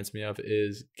this reminds me of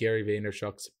is Gary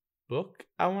Vaynerchuk's book,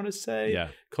 I want to say,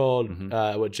 called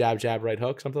Jab, Jab, Right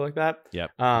Hook, something like that. Yep,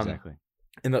 exactly.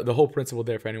 And the whole principle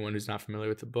there for anyone who's not familiar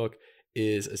with the book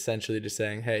is essentially just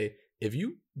saying, hey, if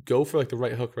you go for like the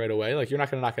right hook right away, like you're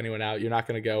not going to knock anyone out. You're not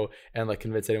going to go and like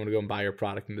convince anyone to go and buy your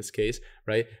product in this case,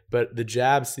 right? But the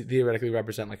jabs theoretically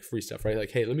represent like free stuff, right? Like,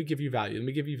 hey, let me give you value. Let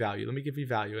me give you value. Let me give you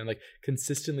value. And like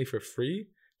consistently for free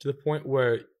to the point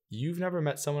where you've never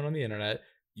met someone on the internet,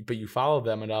 but you follow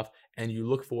them enough and you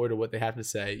look forward to what they have to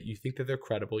say. You think that they're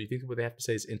credible. You think that what they have to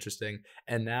say is interesting.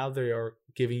 And now they are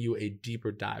giving you a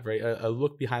deeper dive, right? A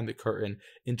look behind the curtain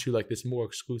into like this more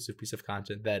exclusive piece of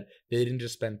content that they didn't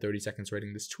just spend 30 seconds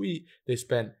writing this tweet. They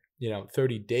spent,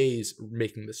 30 days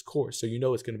making this course. So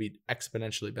it's going to be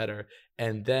exponentially better.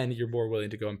 And then you're more willing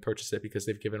to go and purchase it because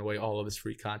they've given away all of this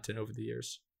free content over the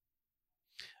years.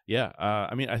 Yeah.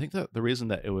 I think that the reason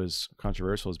that it was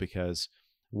controversial is because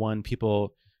one,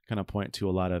 people kind of point to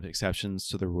a lot of exceptions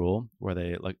to the rule where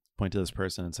they like point to this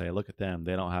person and say, look at them.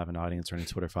 They don't have an audience or any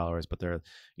Twitter followers, but they're,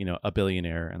 a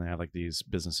billionaire and they have like these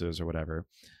businesses or whatever.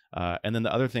 And then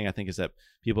the other thing I think is that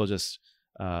people just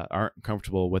aren't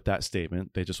comfortable with that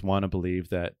statement. They just want to believe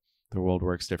that the world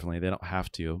works differently. They don't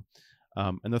have to.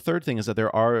 And the third thing is that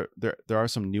there are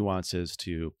some nuances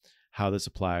to how this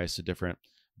applies to different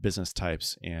business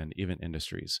types and even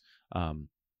industries.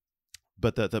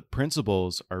 But the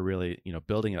principles are really,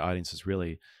 building an audience is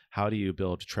really how do you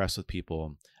build trust with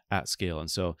people at scale. And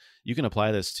so you can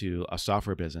apply this to a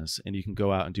software business and you can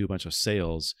go out and do a bunch of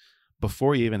sales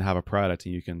before you even have a product,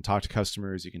 and you can talk to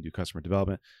customers, you can do customer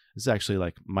development. This is actually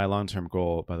like my long-term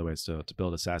goal, by the way, is to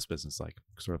build a SaaS business, like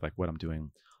sort of like what I'm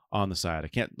doing on the side. I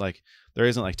can't there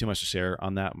isn't like too much to share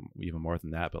on that, even more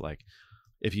than that. But like,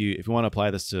 if you want to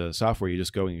apply this to software, you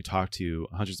just go and you talk to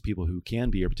hundreds of people who can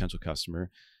be your potential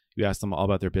customer. You ask them all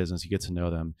about their business, you get to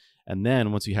know them. And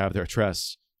then once you have their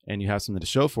trust and you have something to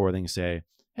show for, then you say,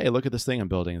 hey, look at this thing I'm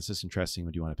building. Is this interesting?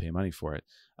 Would you want to pay money for it?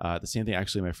 The same thing,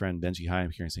 actually, my friend Benji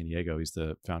Haim here in San Diego, he's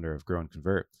the founder of Grow and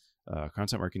Convert,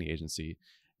 content marketing agency.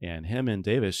 And him and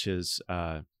Davis, his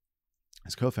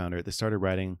co-founder, they started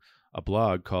writing a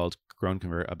blog called Grow and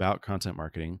Convert about content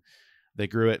marketing. They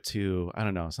grew it to, I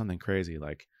don't know, something crazy,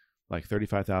 like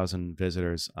 35,000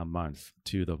 visitors a month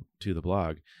to the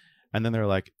blog. And then they're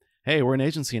like, hey, we're an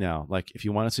agency now. Like, if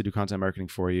you want us to do content marketing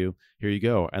for you, here you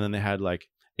go. And then they had like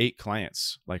 8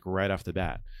 clients, like right off the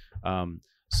bat.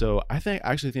 So I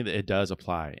actually think that it does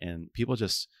apply, and people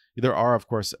there are, of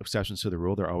course, exceptions to the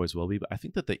rule. There always will be, but I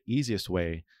think that the easiest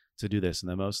way to do this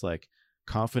and the most like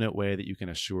confident way that you can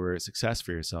assure success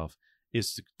for yourself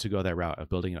is to go that route of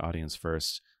building an audience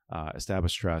first,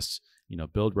 establish trust,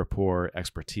 build rapport,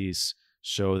 expertise,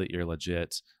 show that you're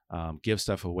legit, give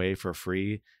stuff away for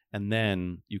free. And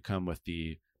then you come with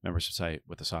the membership site,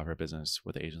 with the software business,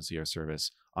 with the agency or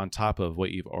service on top of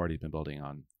what you've already been building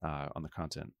on the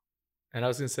content. And I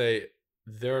was going to say,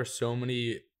 there are so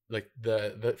many, like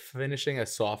the finishing a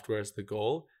software is the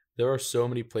goal. There are so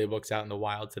many playbooks out in the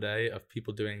wild today of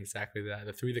people doing exactly that.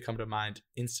 The 3 that come to mind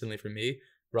instantly for me,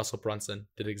 Russell Brunson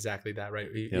did exactly that, right?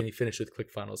 And he finished with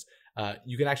ClickFunnels.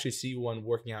 You can actually see one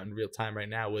working out in real time right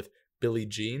now with Billy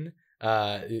Jean.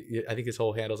 I think his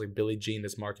whole handle is like Billy Jean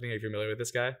is marketing. Are you familiar with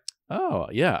this guy? Oh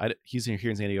yeah, he's here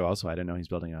in San Diego also. I didn't know he's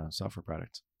building a software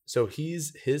product. So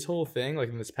his whole thing, like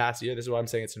in this past year, this is why I'm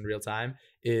saying it's in real time,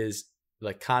 is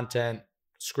like content,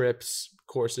 scripts,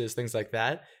 courses, things like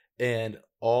that. And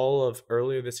all of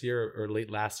earlier this year or late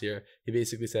last year, he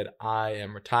basically said, I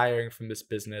am retiring from this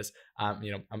business. I'm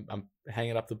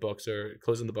hanging up the books or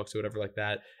closing the books or whatever like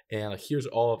that. And like, here's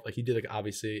all of, like, he did, like,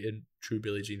 obviously in true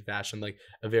Billie Jean fashion, like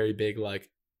a very big, like,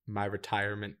 my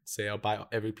retirement sale, buy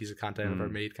every piece of content I've ever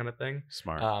made kind of thing.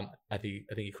 Smart. I think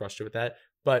he crushed it with that.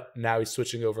 But now he's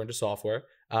switching over into software.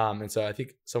 And so I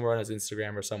think somewhere on his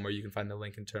Instagram or somewhere you can find the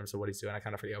link in terms of what he's doing. I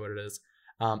kind of forget what it is.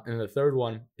 And the third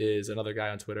one is another guy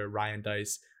on Twitter, Ryan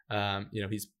Dice.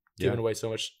 He's given away so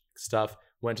much stuff,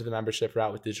 went to the membership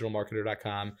route with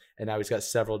digitalmarketer.com, and now he's got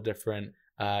several different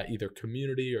either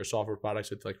community or software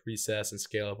products with like Recess and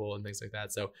Scalable and things like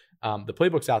that. So the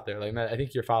playbook's out there. Like, I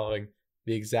think you're following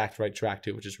the exact right track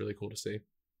too, which is really cool to see.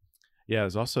 Yeah,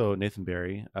 there's also Nathan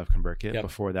Barry of ConvertKit. Yep.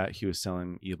 Before that, he was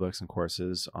selling ebooks and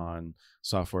courses on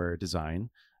software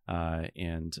design.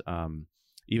 Even,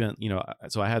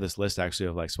 so I had this list actually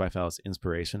of like Swipe Files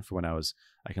inspiration for when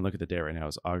I can look at the date right now. It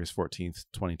was August 14th,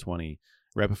 2020,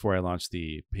 right before I launched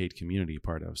the paid community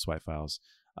part of Swipe Files.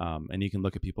 And you can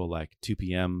look at people like 2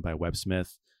 p.m. by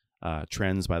Websmith,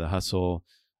 Trends by The Hustle,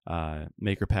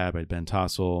 MakerPad by Ben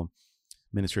Tossell,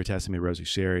 Ministry of Testing by Rosie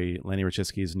Sherry, Lenny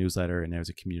Rachitsky's newsletter, and there's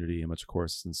a community, a bunch of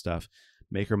courses and stuff.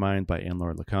 MakerMind by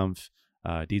Anne-Laure Lecomte,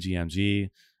 DGMG,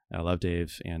 Love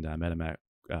Dave, and MetaMac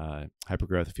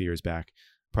Hypergrowth a few years back.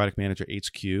 Product Manager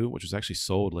HQ, which was actually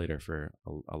sold later for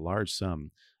a large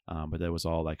sum, but that was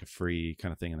all like a free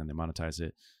kind of thing, and then they monetized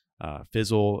it.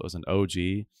 Fizzle was an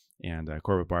OG, and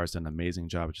Corbett Barr's done an amazing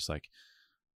job of just like,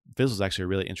 Fizzle is actually a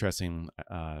really interesting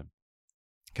kind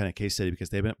of case study because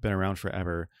they've been around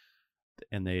forever.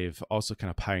 And they've also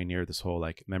kind of pioneered this whole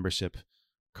like membership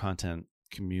content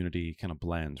community kind of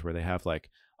blend where they have like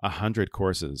 100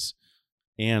 courses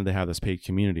and they have this paid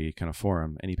community kind of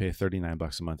forum, and you pay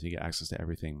 $39 a month and you get access to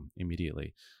everything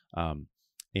immediately.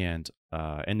 And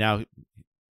now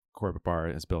Corbett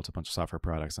Barr has built a bunch of software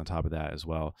products on top of that as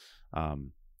well. Now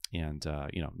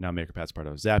MakerPad's part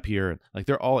of Zapier, and like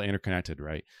they're all interconnected,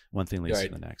 right? One thing leads to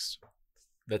the next.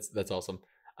 That's awesome.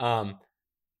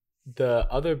 The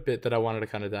other bit that I wanted to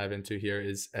kind of dive into here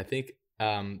is, I think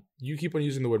you keep on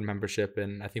using the word membership,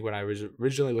 and I think when I was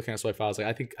originally looking at Swipe Files, like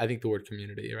I think the word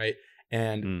community, right?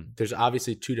 And there's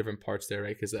obviously two different parts there,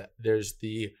 right? Because there's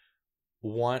the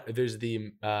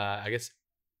I guess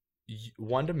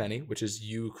one to many, which is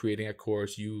you creating a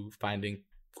course, you finding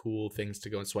cool things to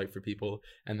go and swipe for people,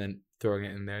 and then throwing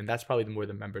it in there, and that's probably more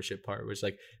the membership part, which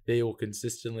like they will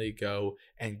consistently go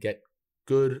and get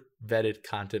good vetted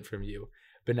content from you.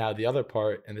 But now the other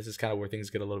part, and this is kind of where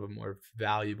things get a little bit more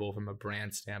valuable from a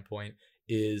brand standpoint,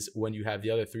 is when you have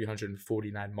the other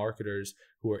 349 marketers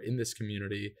who are in this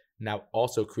community now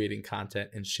also creating content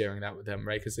and sharing that with them,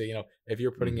 right? Because if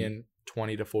you're putting in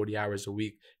 20 to 40 hours a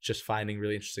week just finding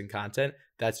really interesting content,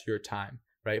 that's your time,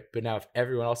 right? But now if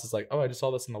everyone else is like, oh, I just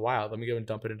saw this in the wild, let me go and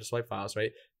dump it into Swipe Files,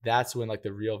 right? That's when like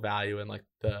the real value and like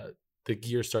the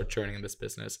gears start churning in this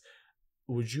business.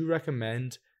 Would you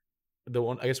recommend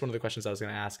one of the questions I was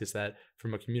going to ask is that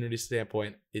from a community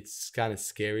standpoint, it's kind of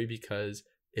scary because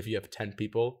if you have 10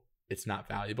 people, it's not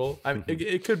valuable. I mean,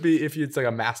 it could be if it's like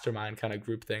a mastermind kind of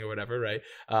group thing or whatever, right?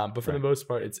 But for the most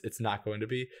part, it's not going to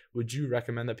be. Would you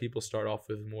recommend that people start off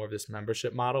with more of this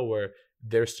membership model where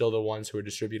they're still the ones who are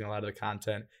distributing a lot of the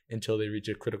content until they reach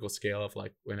a critical scale of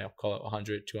like, call it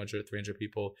 100, 200, 300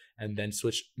 people, and then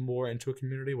switch more into a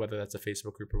community, whether that's a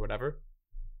Facebook group or whatever?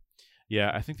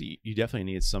 Yeah, I think that you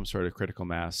definitely need some sort of critical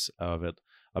mass of it,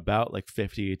 about like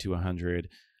 50 to 100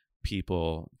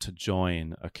 people to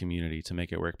join a community to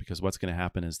make it work. Because what's going to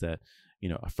happen is that,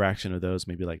 a fraction of those,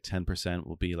 maybe like 10%,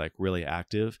 will be like really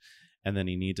active. And then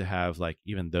you need to have like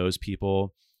even those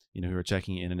people, who are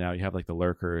checking in and out. You have like the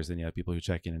lurkers, then you have people who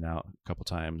check in and out a couple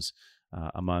times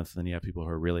a month. Then you have people who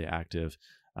are really active.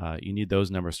 You need those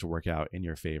numbers to work out in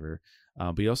your favor.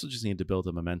 But you also just need to build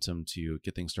the momentum to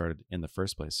get things started in the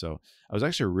first place. So I was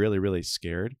actually really, really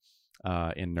scared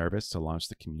and nervous to launch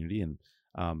the community. And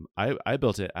I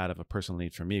built it out of a personal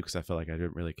need for me because I felt like I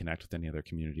didn't really connect with any other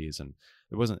communities, and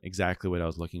it wasn't exactly what I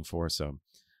was looking for. So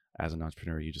as an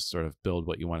entrepreneur, you just sort of build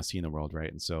what you want to see in the world, right?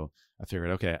 And so I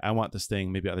figured, okay, I want this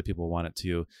thing. Maybe other people want it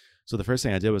too. So the first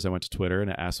thing I did was I went to Twitter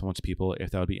and I asked a bunch of people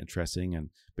if that would be interesting, and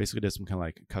basically did some kind of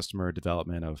like customer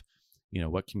development of,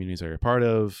 what communities are you a part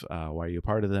of? Why are you a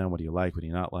part of them? What do you like? What do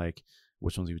you not like?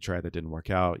 Which ones you tried that didn't work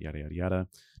out? Yada, yada, yada.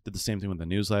 Did the same thing with the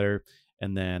newsletter.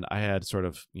 And then I had sort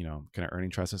of, kind of earning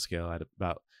trust at scale. I had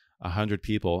about 100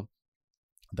 people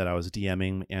that I was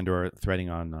DMing and or threading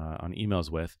on emails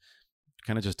with,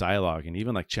 kind of just dialogue and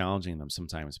even like challenging them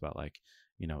sometimes about like,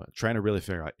 trying to really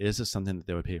figure out, is this something that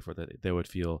they would pay for, that they would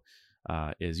feel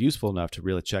is useful enough to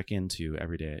really check into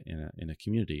every day in a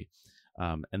community.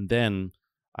 And then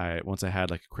once I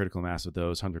had like a critical mass of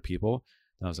those 100 people,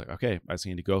 then I was like, okay, I just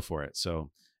need to go for it.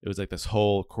 So it was like this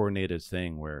whole coordinated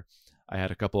thing where I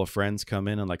had a couple of friends come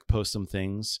in and like post some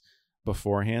things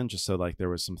beforehand, just so like there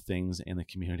was some things in the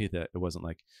community that it wasn't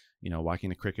like, walking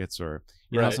the crickets, or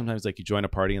you know, sometimes like you join a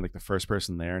party and like the first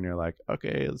person there and you're like,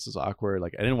 okay, this is awkward.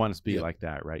 Like I didn't want it to be like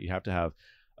that, right? You have to have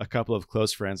a couple of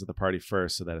close friends at the party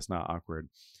first so that it's not awkward.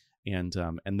 And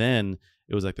then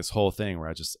it was like this whole thing where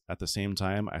I just, at the same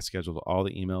time, I scheduled all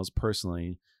the emails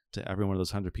personally to every one of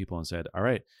those 100 people and said, all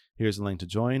right, here's the link to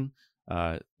join,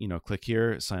 click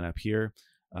here, sign up here,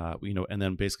 and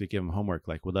then basically give them homework.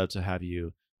 Like, would love to have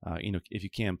you, if you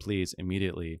can, please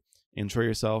immediately intro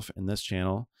yourself in this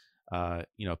channel,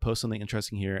 post something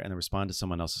interesting here, and then respond to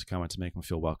someone else's comment to make them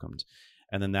feel welcomed.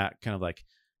 And then that kind of like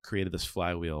created this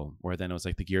flywheel where then it was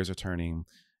like the gears are turning,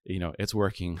 it's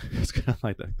working. It's kind of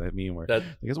like that meme where like,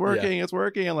 it's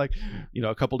working. And like,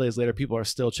 a couple days later, people are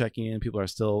still checking in, people are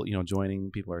still,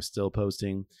 joining, people are still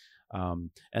posting.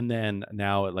 And then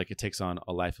now it takes on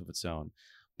a life of its own.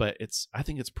 But I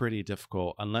think it's pretty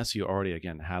difficult unless you already,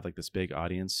 again, have like this big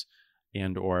audience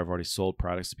or I've already sold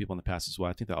products to people in the past as well.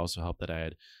 I think that also helped that I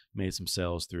had made some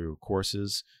sales through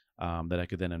courses that I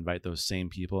could then invite those same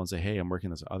people and say, hey, I'm working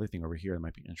this other thing over here that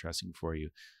might be interesting for you.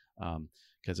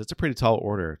 Because it's a pretty tall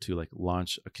order to like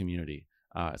launch a community.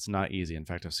 It's not easy. In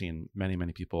fact, I've seen many,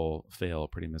 many people fail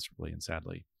pretty miserably and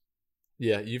sadly.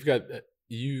 Yeah,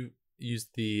 you use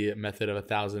the method of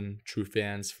 1,000 true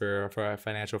fans for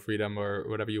financial freedom or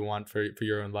whatever you want for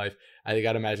your own life. I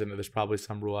got to imagine that there's probably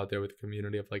some rule out there with a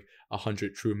community of like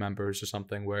 100 true members or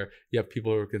something where you have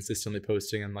people who are consistently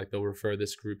posting and like they'll refer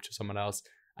this group to someone else.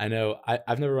 I know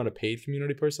I've never run a paid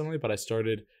community personally, but I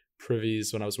started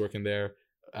Privies when I was working there.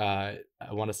 I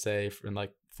want to say in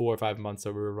like 4 or 5 months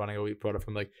that we were running, we brought it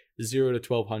from like 0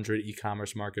 to 1,200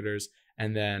 e-commerce marketers.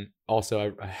 And then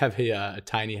also I have a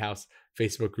tiny house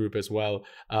Facebook group as well,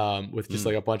 with just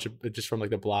like a bunch of, just from like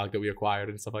the blog that we acquired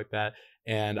and stuff like that.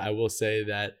 And I will say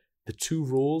that the 2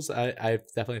 rules I've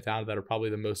definitely found that are probably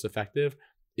the most effective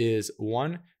is,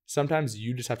 one, sometimes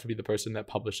you just have to be the person that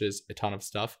publishes a ton of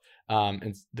stuff.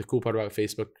 And the cool part about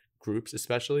Facebook groups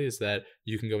especially is that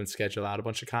you can go and schedule out a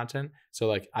bunch of content. So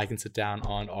like I can sit down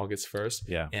on August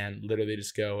 1st and literally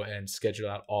just go and schedule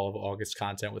out all of August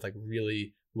content with like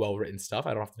really well written stuff.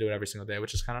 I don't have to do it every single day,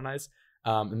 which is kind of nice.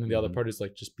 And then the other part is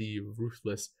like just be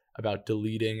ruthless about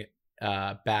deleting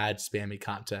bad spammy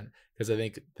content, because I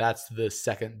think that's the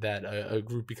second that a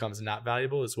group becomes not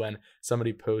valuable is when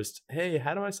somebody posts, hey,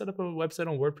 how do I set up a website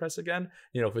on WordPress again,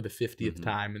 for the 50th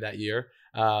time that year.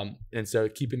 And so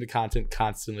keeping the content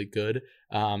constantly good,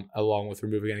 along with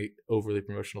removing any overly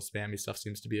promotional spammy stuff,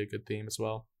 seems to be a good theme as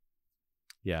well.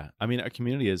 Yeah, I mean, a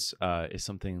community is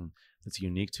something that's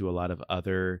unique to a lot of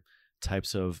other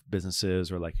types of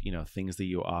businesses, or like, things that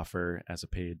you offer as a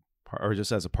paid or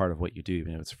just as a part of what you do,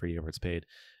 even if it's free or it's paid,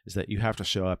 is that you have to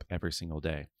show up every single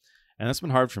day. And that's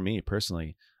been hard for me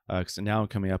personally, because now I'm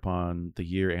coming up on the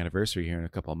year anniversary here in a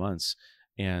couple of months.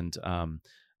 And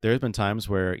there's been times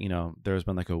where, there's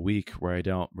been like a week where I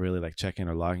don't really like check in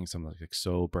or logging, so I'm like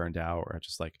so burned out or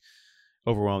just like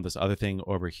overwhelmed with this other thing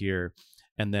over here.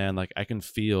 And then like I can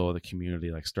feel the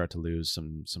community like start to lose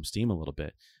some steam a little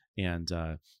bit. And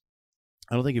I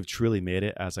don't think you've truly made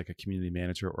it as like a community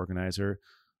manager or organizer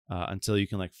until you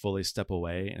can like fully step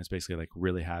away, and it's basically like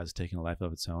really has taken a life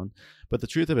of its own. But the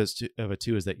truth of it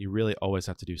too is that you really always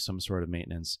have to do some sort of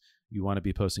maintenance. You want to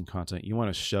be posting content. You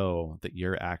want to show that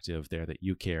you're active there, that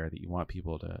you care, that you want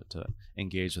people to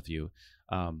engage with you.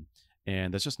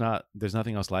 And that's just there's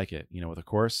nothing else like it. With a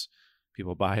course,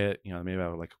 people buy it, maybe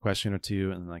have like a question or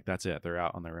two, and like that's it. They're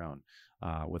out on their own.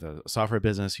 With a software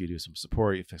business, you do some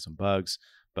support, you fix some bugs,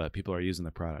 but people are using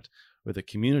the product. With a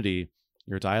community,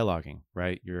 you're dialoguing,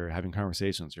 right? You're having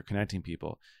conversations, you're connecting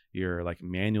people, you're like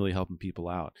manually helping people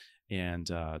out. And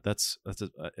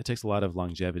it takes a lot of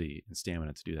longevity and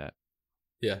stamina to do that.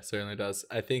 Yeah, it certainly does.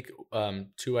 I think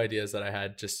 2 ideas that I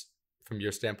had just from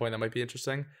your standpoint that might be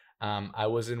interesting. I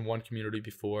was in one community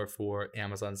before for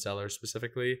Amazon sellers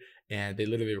specifically, and they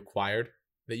literally required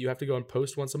that you have to go and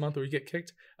post once a month or you get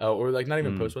kicked, or like not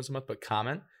even post once a month, but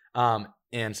comment.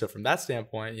 And so from that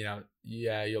standpoint,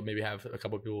 you'll maybe have a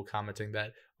couple of people commenting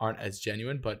that aren't as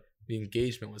genuine, but the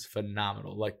engagement was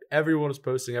phenomenal. Like everyone was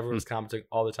posting, everyone was commenting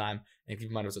all the time, and keep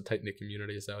in mind it was a tight knit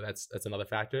community, so that's another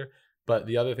factor. But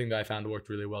the other thing that I found worked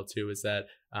really well too is that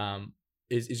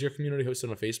is your community hosted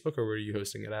on Facebook, or where are you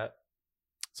hosting it at?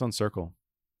 It's on Circle.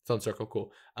 It's on Circle,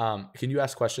 cool. Can you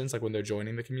ask questions like when they're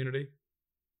joining the community?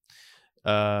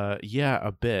 Yeah,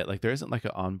 a bit. Like there isn't like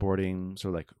an onboarding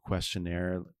sort of like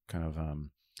questionnaire kind of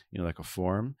like a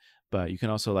form, but you can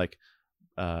also like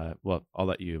well, I'll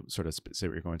let you sort of say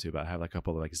what you're going to, but I have like a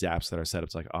couple of like zaps that are set up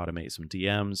to like automate some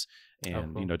DMs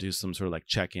and Cool. do some sort of like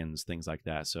check-ins, things like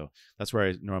that. So that's where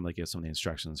I normally give some of the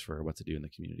instructions for what to do in the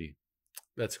community.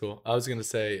 That's cool. I was gonna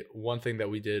say one thing that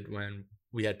we did when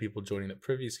we had people joining the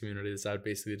previous community is I would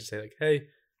basically just say like, "Hey,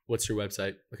 what's your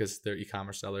website?" Because they're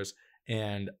e-commerce sellers,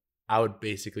 and I would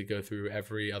basically go through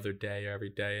every other day or every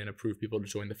day and approve people to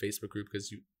join the Facebook group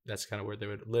because that's kind of where they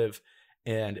would live.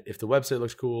 And if the website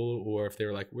looks cool, or if they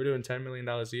were like, "We're doing $10 million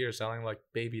a year selling like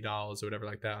baby dolls or whatever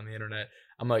like that on the internet,"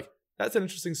 I'm like, "That's an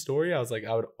interesting story." I was like,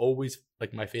 I would always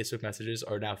like my Facebook messages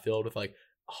are now filled with like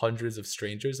hundreds of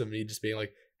strangers of me just being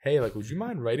like, "Hey, like, would you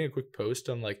mind writing a quick post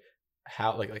on like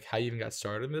how how you even got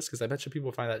started in this?" Because I bet you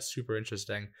people find that super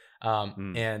interesting.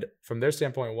 Mm. And from their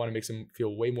standpoint, one, it makes them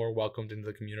feel way more welcomed into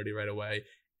the community right away.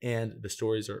 And the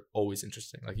stories are always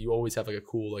interesting. Like you always have like a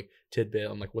cool like tidbit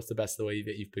on like what's the best way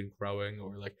that you've been growing,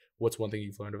 or like what's one thing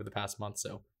you've learned over the past month.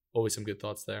 So always some good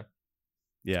thoughts there.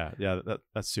 Yeah,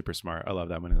 that's super smart. I love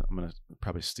that. I'm gonna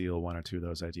probably steal one or two of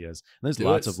those ideas. And there's Do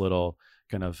lots it. of little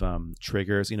kind of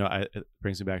triggers. It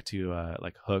brings me back to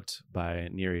like Hooked by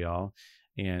Nerial,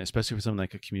 and especially for something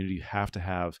like a community, you have to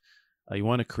have you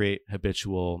want to create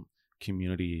habitual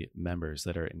community members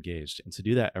that are engaged, and to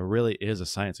do that, it really is a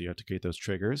science. You have to create those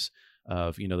triggers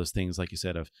of those things like you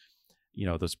said of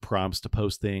those prompts to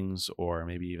post things, or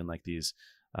maybe even like these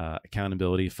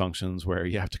accountability functions where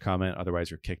you have to comment, otherwise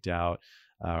you're kicked out.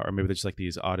 Or maybe there's like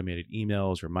these automated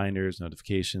emails, reminders,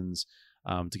 notifications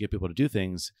to get people to do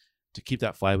things to keep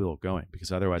that flywheel going.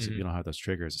 Because otherwise, if you don't have those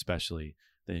triggers, especially,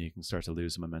 then you can start to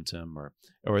lose momentum,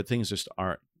 or things just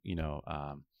aren't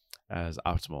as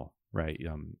optimal, right?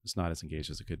 It's not as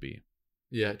engaged as it could be.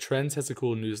 Yeah, Trends has a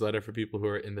cool newsletter for people who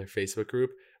are in their Facebook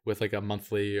group with like a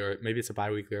monthly, or maybe it's a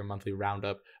bi-weekly or monthly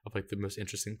roundup of like the most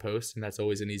interesting posts, and that's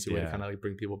always an easy way to Yeah. kind of like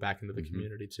bring people back into the Mm-hmm.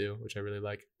 community too, which I really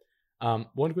like.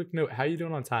 One quick note: how you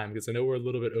doing on time? Because I know we're a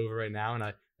little bit over right now, and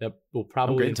that will I'm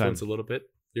probably great in time. influence a little bit.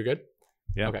 You're good.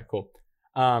 Yeah. Okay, cool.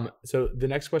 So the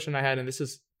next question I had, and this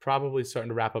is probably starting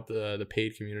to wrap up the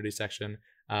paid community section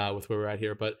with where we're at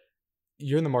here, but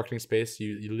you're in the marketing space.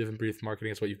 You live and breathe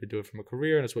marketing. It's what you've been doing from a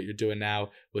career, and it's what you're doing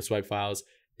now with Swipe Files.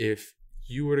 If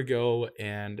you were to go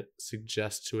and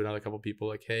suggest to another couple people,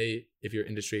 like, "Hey, if you're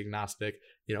industry agnostic,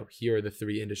 here are the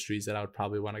 3 industries that I would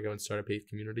probably want to go and start a paid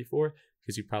community for,"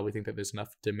 because you probably think that there's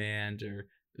enough demand or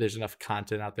there's enough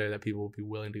content out there that people will be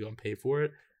willing to go and pay for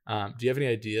it. Do you have any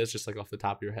ideas, just like off the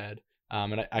top of your head?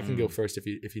 And I can go Mm. first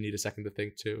if you need a second to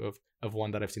think too of one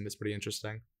that I've seen that's pretty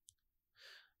interesting.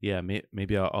 Yeah,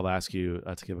 maybe I'll ask you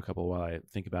to give a couple while I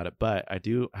think about it. But I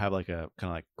do have like a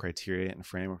kind of like criteria and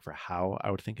framework for how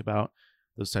I would think about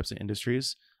those types of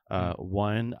industries.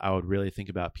 One, I would really think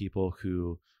about people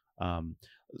who.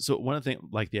 So one of the things,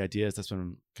 like the ideas that's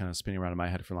been kind of spinning around in my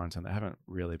head for a long time that I haven't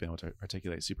really been able to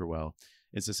articulate super well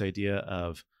is this idea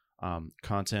of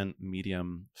content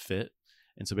medium fit.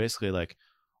 And so basically, like,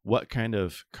 what kind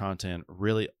of content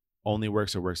really only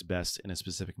works or works best in a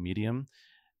specific medium,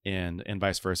 and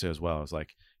vice versa as well. It's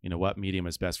like, what medium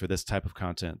is best for this type of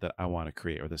content that I want to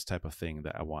create, or this type of thing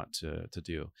that I want to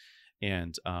do.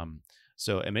 And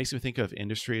so it makes me think of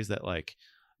industries that like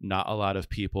not a lot of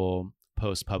people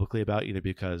post publicly about, either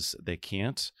because they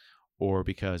can't, or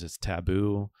because it's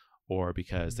taboo, or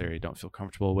because they don't feel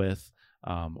comfortable with,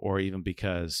 or even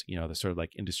because they're sort of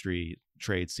like industry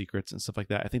trade secrets and stuff like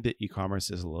that. I think that e-commerce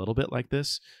is a little bit like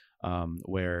this,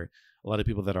 where a lot of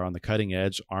people that are on the cutting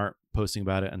edge aren't posting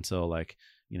about it until like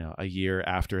a year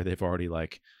after they've already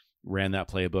like ran that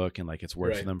playbook and like it's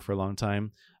worked for them for a long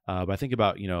time. But I think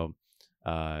about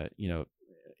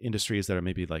industries that are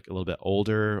maybe like a little bit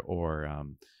older, or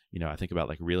I think about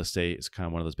like real estate is kind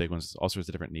of one of those big ones. All sorts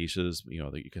of different niches.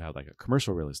 That you could have like a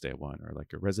commercial real estate one, or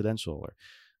like a residential, or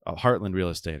a heartland real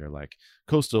estate, or like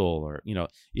coastal, or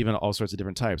even all sorts of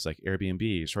different types like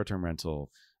Airbnb, short-term rental,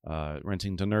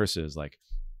 renting to nurses. Like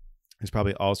there's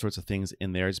probably all sorts of things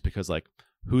in there, just because like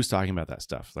who's talking about that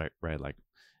stuff, like, right? Like,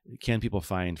 can people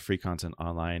find free content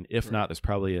online? If not, there's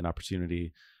probably an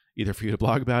opportunity either for you to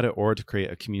blog about it, or to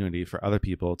create a community for other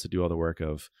people to do all the work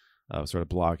of sort of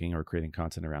blogging or creating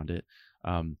content around it.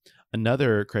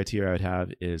 Another criteria I would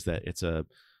have is that it's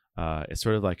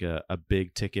sort of like a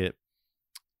big ticket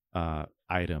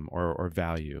item or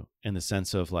value, in the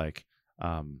sense of like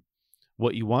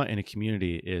what you want in a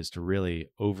community is to really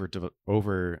over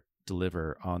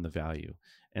deliver on the value.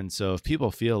 And so if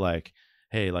people feel like,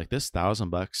 hey, like this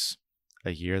 $1,000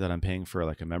 a year that I'm paying for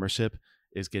like a membership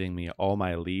is getting me all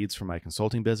my leads from my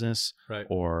consulting business, Right.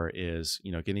 or is,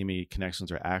 getting me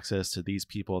connections or access to these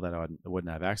people that I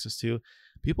wouldn't have access to,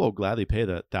 people will gladly pay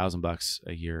the $1,000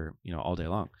 a year, all day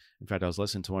long. In fact, I was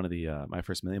listening to one of the My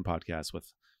First Million podcasts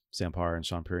with Sam Parr and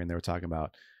Sean Puri, and they were talking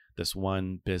about this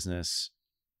one business.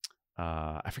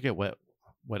 I forget what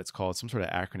it's called, some sort of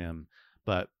acronym,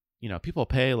 but people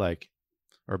pay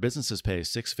or businesses pay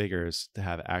 6 figures to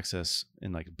have access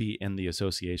and be in the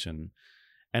association,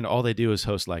 and all they do is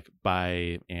host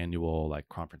biannual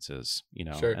conferences,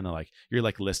 Sure. and then you're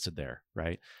listed there,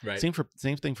 right? Right.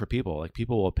 Same thing for people.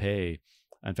 People will pay.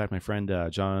 In fact, my friend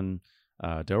John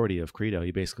Doherty of Credo,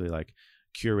 he basically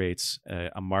curates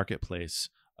a marketplace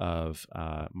of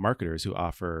marketers who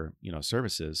offer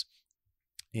services,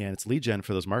 and it's lead gen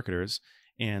for those marketers.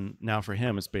 And now for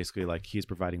him, it's basically he's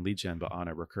providing lead gen, but on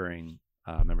a recurring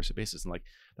membership basis. And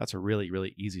that's a really,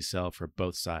 really easy sell for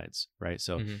both sides, right?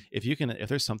 So if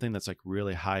there's something that's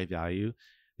really high value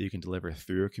that you can deliver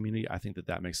through a community, I think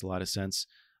that makes a lot of sense,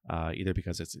 either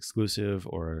because it's exclusive,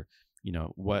 or,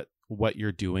 what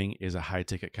you're doing is a high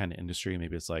ticket kind of industry.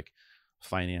 Maybe it's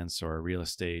finance or real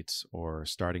estate or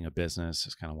starting a business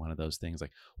is kind of one of those things.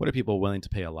 What are people willing to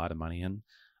pay a lot of money in?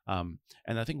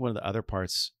 And I think one of the other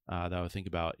parts that I would think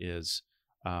about is,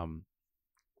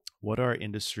 what are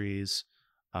industries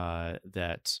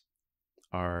that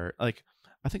are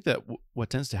I think that what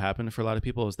tends to happen for a lot of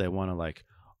people is they want to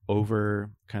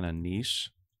over kind of niche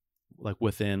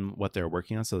within what they're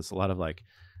working on. So there's a lot of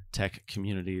tech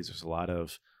communities, there's a lot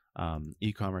of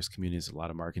e-commerce communities, a lot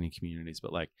of marketing communities,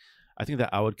 but I think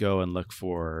that I would go and look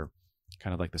for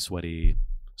kind of the sweaty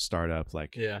startup,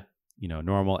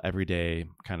 normal everyday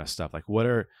kind of stuff.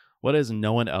 What is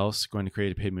no one else going to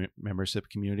create a paid membership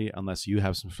community unless you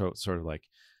have some sort of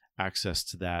access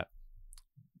to that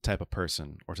type of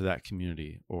person or to that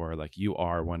community, or you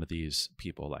are one of these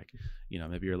people,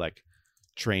 maybe you're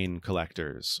train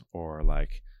collectors, or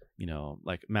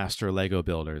master Lego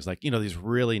builders, these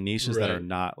really niches that are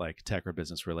not tech or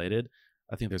business related.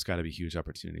 I think there's got to be huge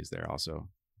opportunities there also.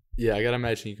 Yeah, I gotta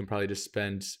imagine you can probably just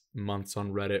spend months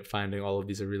on Reddit finding all of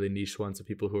these really niche ones of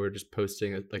people who are just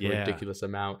posting a ridiculous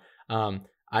amount. I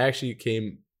actually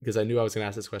came because I knew I was gonna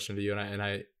ask this question to you, and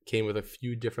I came with a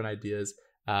few different ideas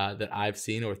that I've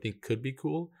seen or think could be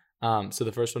cool. So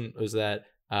the first one was that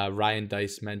Ryan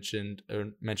Deiss mentioned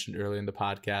earlier in the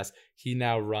podcast. He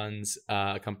now runs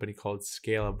a company called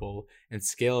Scalable, and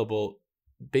Scalable,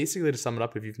 basically, to sum it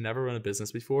up, if you've never run a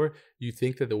business before, you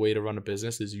think that the way to run a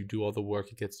business is you do all the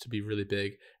work, it gets to be really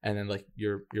big, and then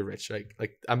you're rich, right?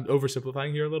 I'm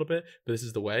oversimplifying here a little bit, but this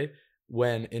is the way.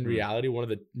 When in reality, one of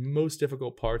the most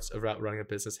difficult parts about running a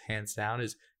business, hands down,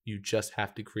 is you just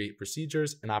have to create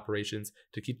procedures and operations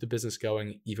to keep the business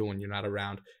going even when you're not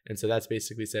around. And so that's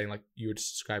basically saying, you were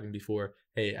just describing before,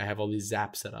 hey, I have all these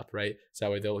zaps set up, right? So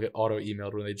that way they'll get auto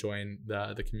emailed when they join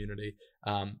the community.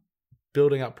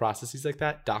 Building up processes like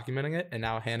that, documenting it, and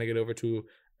now handing it over to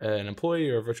an employee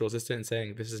or a virtual assistant and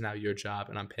saying, this is now your job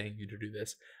and I'm paying you to do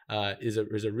this, is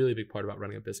a really big part about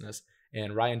running a business.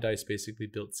 And Ryan Deiss basically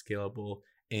built Scalable,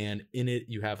 and in it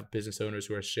you have business owners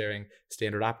who are sharing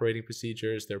standard operating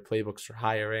procedures, their playbooks for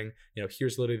hiring.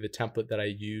 Here's literally the template that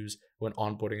I use when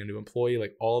onboarding a new employee.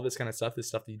 All of this kind of stuff is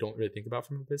stuff that you don't really think about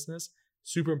from a business.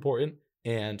 Super important.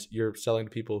 And you're selling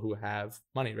to people who have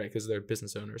money, right? Because they're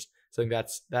business owners. So I think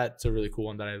that's a really cool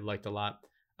one that I liked a lot.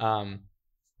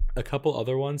 A couple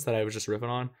other ones that I was just riffing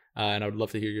on, and I would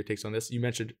love to hear your takes on this. You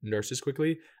mentioned nurses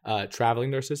quickly.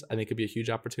 Traveling nurses, I think, could be a huge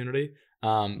opportunity,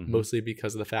 mostly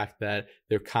because of the fact that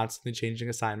they're constantly changing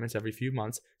assignments every few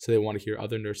months. So they want to hear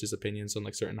other nurses' opinions on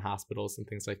certain hospitals and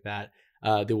things like that.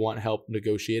 They want help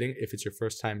negotiating. If it's your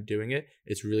first time doing it,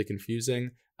 it's really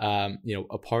confusing.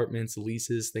 Apartments,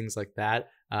 leases, things like that.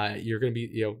 You're going to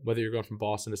be, whether you're going from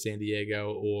Boston to San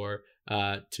Diego or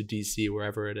to DC,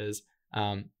 wherever it is,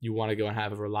 you want to go and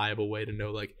have a reliable way to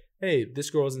know, hey, this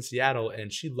girl was in Seattle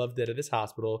and she loved it at this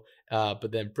hospital,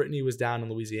 but then Brittany was down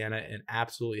in Louisiana and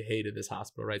absolutely hated this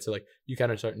hospital, right? So you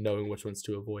kind of start knowing which ones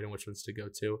to avoid and which ones to go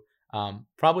to.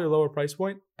 Probably a lower price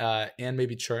point, and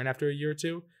maybe churn after a year or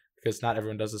two, because not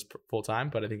everyone does this full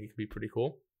time, but I think it could be pretty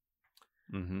cool.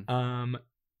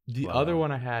 The other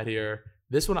one I had here,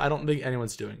 this one I don't think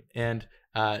anyone's doing, and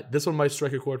this one might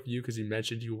strike a chord for you because you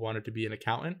mentioned you wanted to be an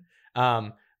accountant.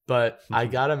 But I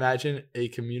gotta imagine a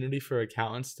community for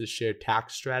accountants to share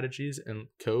tax strategies and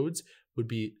codes would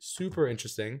be super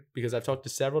interesting, because I've talked to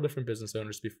several different business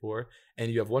owners before,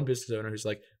 and you have one business owner who's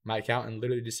like, my accountant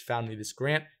literally just found me this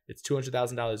grant. It's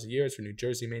 $200,000 a year. It's for New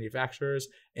Jersey manufacturers,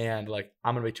 and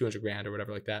I'm gonna make $200,000 or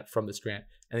whatever like that from this grant.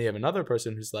 And then you have another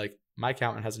person who's like, my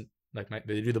accountant hasn't like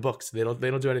they do the books. They don't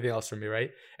do anything else for me,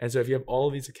 right? And so if you have all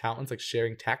of these accountants like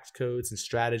sharing tax codes and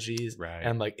strategies Right.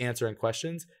 and like answering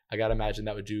questions, I gotta imagine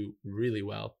that would do really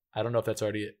well. I don't know if that's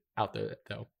already out there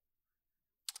though.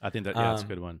 I think that that's a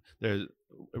good one. It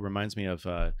reminds me of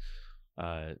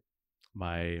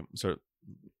my sort of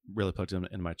really plugged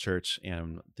in my church,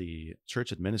 and the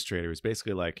church administrator is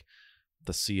basically like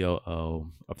the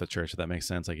COO of the church, if that makes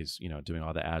sense. Like he's, doing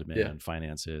all the admin and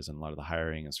finances and a lot of the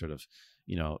hiring and sort of,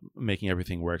 making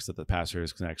everything work so that the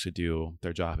pastors can actually do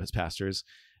their job as pastors.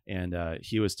 And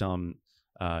he was telling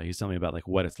me about like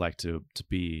what it's like to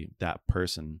be that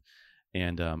person.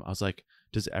 And I was like,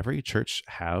 does every church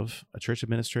have a church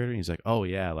administrator? And he's like, oh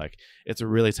yeah, like it's a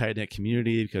really tight knit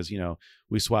community because,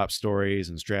 we swap stories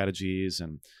and strategies,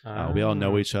 and we all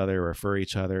know each other, refer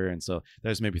each other. And so that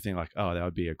just made me think like, oh, that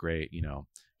would be a great,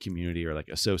 community or like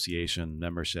association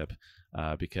membership,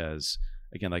 because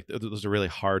again, like those are really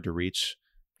hard to reach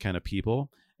kind of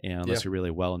people. And unless you're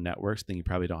really well networked, then you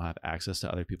probably don't have access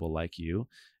to other people like you.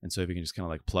 And so if you can just kind of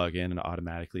like plug in and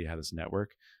automatically have this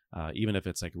network, even if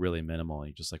it's like really minimal,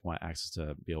 you just like want access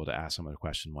to be able to ask someone a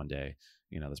question one day,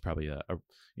 that's probably a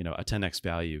 10x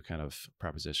value kind of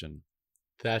proposition.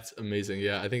 That's amazing.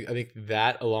 Yeah, I think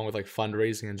that, along with like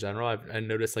fundraising in general, I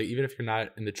noticed like even if you're not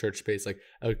in the church space, like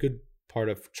a good part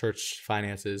of church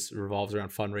finances revolves around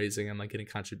fundraising and like getting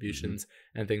contributions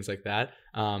and things like that.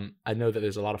 I know that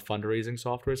there's a lot of fundraising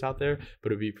softwares out there,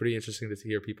 but it'd be pretty interesting to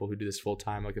hear people who do this full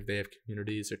time, like if they have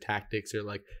communities or tactics or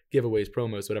like giveaways,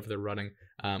 promos, whatever they're running,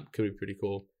 could be pretty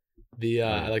cool.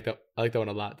 I like that one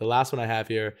a lot. The last one I have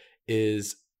here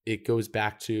is, it goes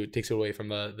back to, takes it away from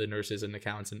the nurses and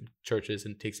accountants and churches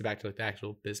and takes it back to like the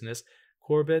actual business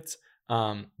core bits.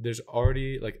 There's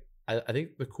already like, I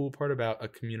think the cool part about a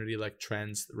community like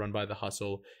Trends run by The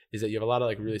Hustle is that you have a lot of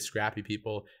like really scrappy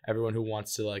people, everyone who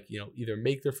wants to like, either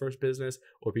make their first business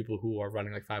or people who are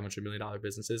running like $500 million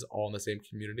businesses all in the same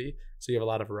community. So you have a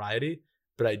lot of variety,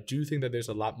 but I do think that there's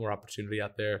a lot more opportunity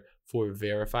out there for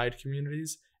verified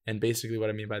communities. And basically what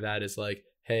I mean by that is like,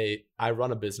 hey, I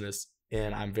run a business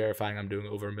and I'm verifying I'm doing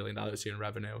over $1 million a year in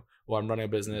revenue, or I'm running a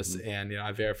business and,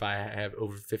 I verify I have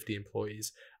over 50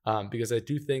 employees. Because I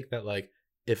do think that like,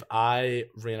 if I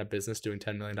ran a business doing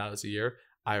 $10 million a year,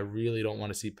 I really don't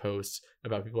want to see posts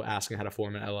about people asking how to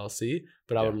form an LLC,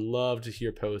 but I would love to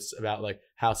hear posts about like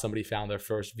how somebody found their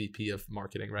first VP of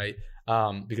marketing, right?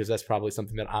 Because that's probably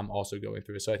something that I'm also going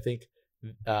through. So I think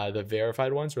the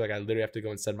verified ones where like I literally have to go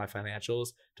and send my financials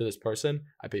to this person,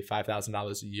 I pay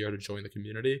 $5,000 a year to join the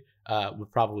community,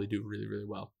 would probably do really, really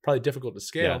well. Probably difficult to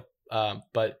scale,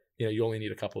 but you only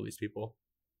need a couple of these people.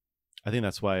 I think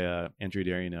that's why Andrew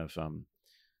Darian of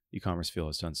e-commerce Fuel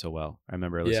has done so well. I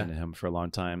remember listening to him for a long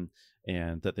time,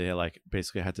 and that they like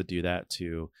basically had to do that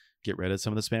to get rid of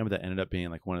some of the spam, but that ended up being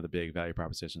like one of the big value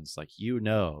propositions. Like,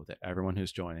 that everyone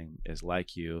who's joining is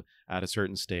like you at a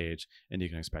certain stage, and you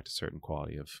can expect a certain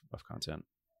quality of content.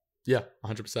 Yeah,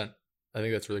 100%. I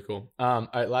think that's really cool. All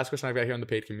right, last question I've got here on the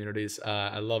paid communities.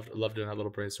 I love doing that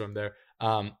little brainstorm there.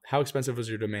 How expensive was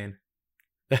your domain?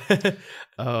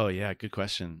 Oh yeah, good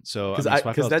question. So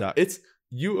it's,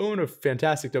 you own a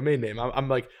fantastic domain name.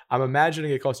 I'm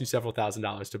imagining it costs you several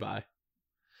 $1,000s to buy.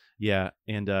 Yeah,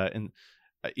 and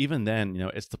even then,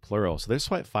 it's the plural. So there's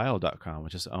swipefile.com,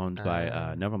 which is owned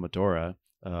by Nova Medora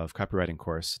of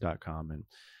copywritingcourse.com, and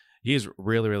he's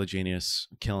really, really genius,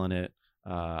 killing it.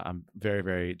 I'm very,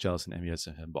 very jealous and envious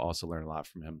of him, but also learn a lot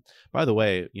from him. By the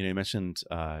way, you mentioned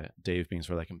Dave being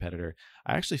sort of like a competitor.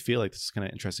 I actually feel like this is kind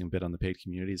of interesting bit on the paid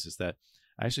communities is that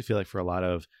I actually feel like for a lot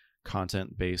of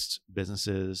content-based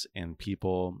businesses and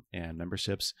people and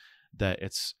memberships, that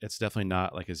it's definitely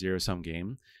not like a zero-sum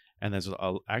game. And there's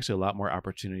actually a lot more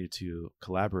opportunity to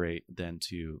collaborate than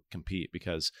to compete,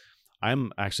 because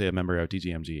I'm actually a member of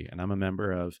DGMG, and I'm a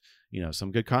member of,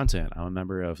 some good content. I'm a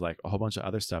member of like a whole bunch of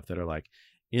other stuff that are like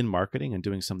in marketing and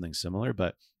doing something similar.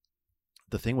 But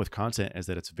the thing with content is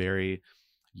that it's very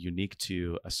unique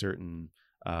to a certain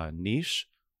niche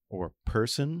or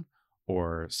person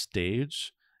or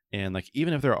stage. And like,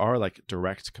 even if there are like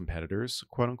direct competitors,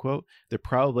 quote unquote, they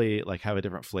probably like have a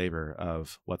different flavor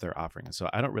of what they're offering. And so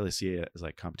I don't really see it as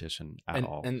like competition at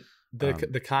all. And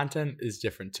the content is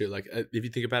different too. Like if you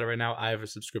think about it right now, I have a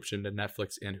subscription to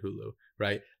Netflix and Hulu,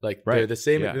 right? Like they're the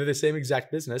same, they're the same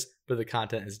exact business, but the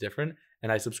content is different.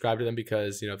 And I subscribe to them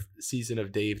because, season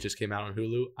of Dave just came out on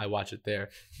Hulu. I watch it there.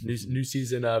 New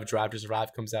season of Drive to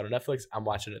Survive comes out on Netflix. I'm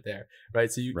watching it there,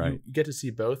 right? So you get to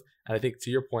see both. And I think to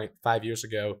your point, 5 years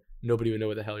ago, nobody would know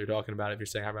what the hell you're talking about if you're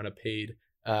saying I run a paid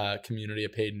community, a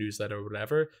paid newsletter or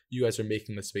whatever. You guys are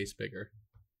making the space bigger.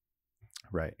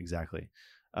 Right, exactly.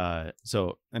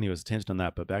 So anyways, a tangent on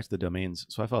that, but back to the domains.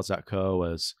 Swipefiles.co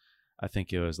was, I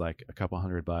think it was like a couple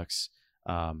 $100.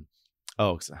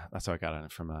 That's how I got on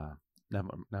it from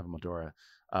Navamodora.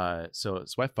 So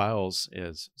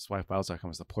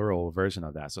swipefiles.com is the plural version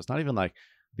of that. So it's not even like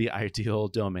the ideal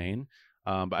domain.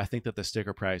 But I think that the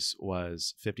sticker price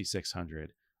was $5,600.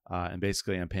 And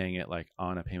basically I'm paying it like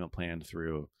on a payment plan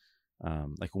through,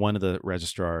 like one of the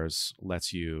registrars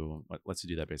lets you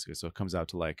do that basically. So it comes out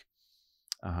to like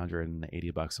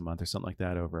 $180 a month or something like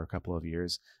that over a couple of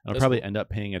years. And I'll probably end up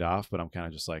paying it off, but I'm kind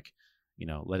of just like,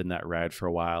 letting that ride for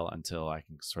a while until I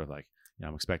can sort of like,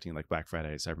 I'm expecting like Black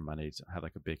Friday, Cyber Monday to have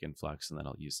like a big influx, and then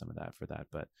I'll use some of that for that.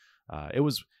 But it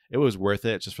was worth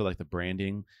it just for like the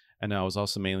branding. And I was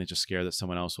also mainly just scared that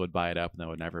someone else would buy it up and I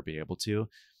would never be able to.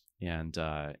 And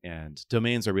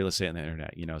domains are real estate on the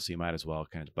internet, so you might as well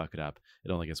kind of buck it up. It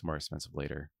only gets more expensive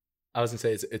later. I was gonna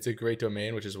say it's a great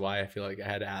domain, which is why I feel like I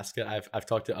had to ask it. I've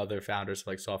talked to other founders of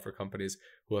like software companies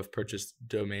who have purchased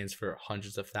domains for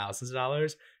hundreds of thousands of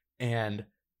dollars, and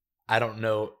I don't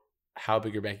know how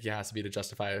big your bank account has to be to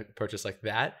justify a purchase like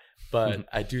that. But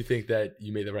I do think that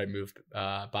you made the right move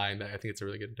buying that. I think it's a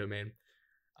really good domain.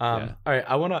 All right,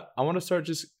 I wanna start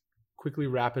just quickly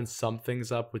wrapping some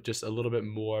things up with just a little bit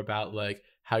more about like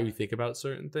how you think about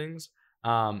certain things.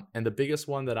 And the biggest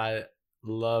one that I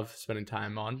love spending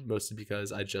time on, mostly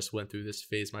because I just went through this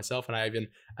phase myself, and I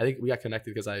think we got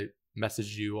connected because I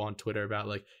messaged you on Twitter about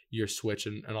like your switch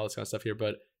and all this kind of stuff here.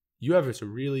 But you have this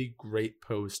really great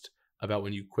post about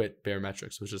when you quit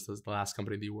Barometrics, which is the last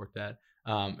company that you worked at.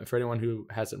 And for anyone who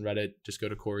hasn't read it, just go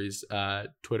to Corey's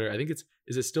Twitter. I think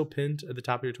is it still pinned at the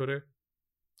top of your Twitter?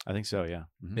 I think so, yeah.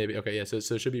 Mm-hmm. Maybe. Okay, yeah. So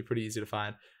it should be pretty easy to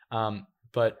find.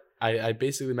 But I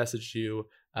basically messaged you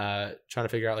trying to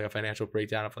figure out like a financial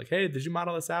breakdown of like, hey, did you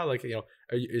model this out? Like,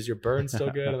 is your burn still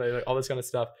good? like all this kind of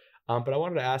stuff. But I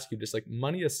wanted to ask you, just like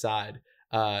money aside,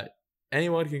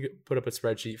 anyone can put up a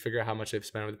spreadsheet, figure out how much they've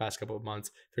spent over the past couple of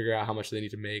months, figure out how much they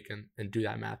need to make, and do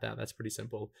that math out. That's pretty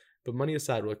simple. But money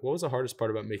aside, like, what was the hardest part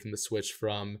about making the switch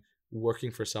from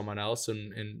working for someone else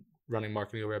and running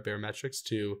marketing over at Barometrics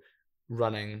to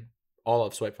running all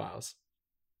of Swipe Files?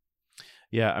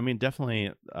 Yeah, I mean,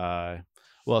 definitely.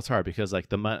 Well, it's hard because like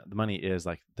the money is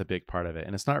like the big part of it,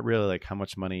 and it's not really like how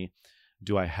much money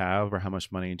do I have or how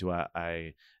much money do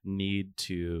I need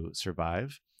to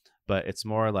survive, but it's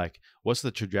more like what's the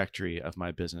trajectory of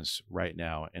my business right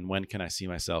now, and when can I see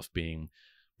myself being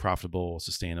profitable,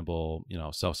 sustainable,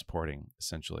 self-supporting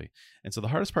essentially. And so the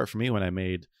hardest part for me when I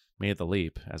made the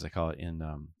leap, as I call it in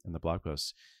the blog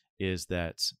post, is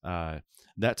that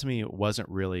that to me wasn't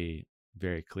really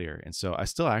very clear. And so I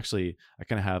still I kind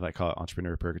of have, I call it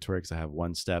entrepreneur purgatory, because I have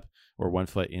one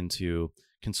foot into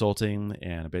consulting,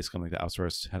 and basically I'm like the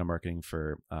outsourced head of marketing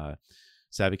for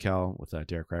SavvyCal with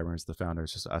Derek Reimer as the founder.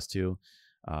 It's just us two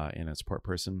and a support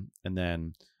person. And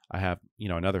then I have,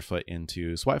 another foot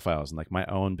into Swipe Files and like my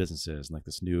own businesses and like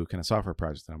this new kind of software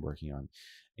project that I'm working on.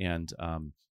 And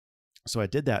so I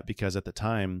did that because at the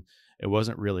time it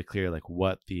wasn't really clear like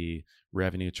what the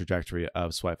revenue trajectory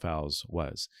of Swipe Files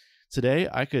was. Today,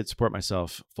 I could support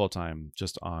myself full-time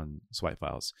just on Swipe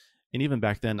Files. And even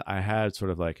back then, I had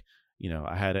sort of like,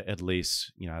 I had at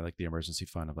least, I like the emergency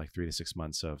fund of like 3 to 6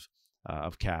 months of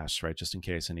cash, right? Just in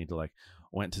case I need to like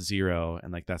went to zero.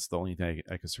 And like, that's the only thing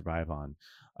I could survive on.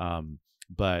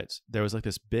 But there was like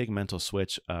this big mental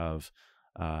switch of,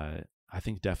 I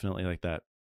think definitely like that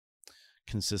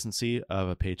consistency of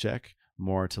a paycheck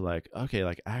more to like, okay,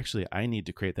 like actually I need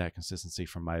to create that consistency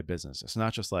for my business. It's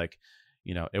not just like,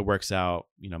 it works out,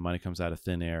 money comes out of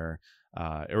thin air,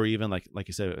 or even like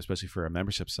you said, especially for a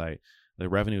membership site, the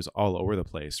revenue is all over the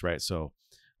place, right? So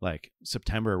like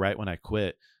September, right when I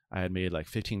quit, I had made like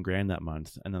 15 grand that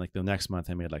month. And then like the next month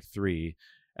I made like 3.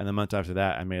 And the month after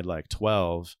that I made like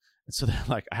 12. And so then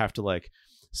like I have to like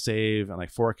save and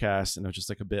like forecast. And it was just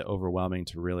like a bit overwhelming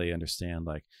to really understand,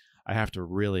 like I have to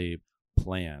really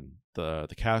plan the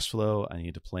cash flow. I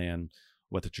need to plan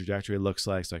what the trajectory looks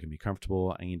like so I can be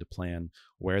comfortable. I need to plan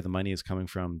where the money is coming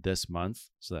from this month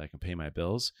so that I can pay my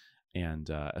bills. And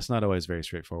it's not always very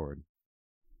straightforward.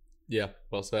 Yeah,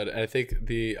 well said. And I think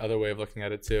the other way of looking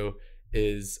at it too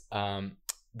is the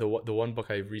one book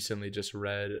I recently just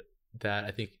read that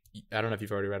I don't know if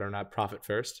you've already read it or not, Profit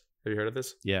First. Have you heard of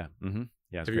this? Yeah. Mm-hmm.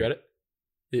 Yeah. Have you read it?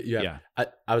 Yeah.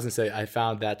 I was gonna say I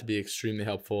found that to be extremely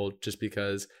helpful just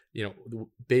because,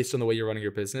 based on the way you're running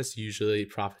your business, usually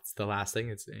profit's the last thing.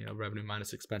 It's, revenue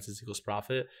minus expenses equals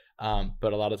profit.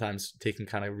 But a lot of times taking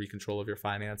kind of control of your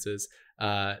finances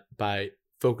by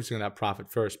focusing on that profit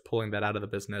first, pulling that out of the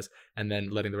business, and then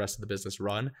letting the rest of the business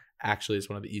run actually is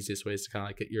one of the easiest ways to kind of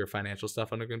like get your financial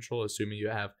stuff under control, assuming you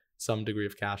have some degree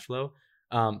of cash flow.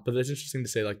 But it's interesting to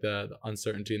say like the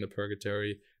uncertainty and the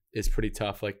purgatory is pretty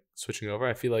tough, like switching over.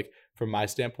 I feel like from my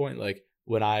standpoint, like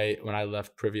when I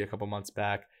left Privy a couple months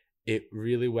back, it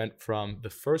really went from the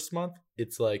first month,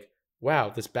 it's like, wow,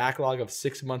 this backlog of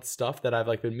 6 months stuff that I've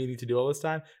like been meaning to do all this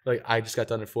time, like I just got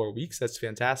done in 4 weeks. That's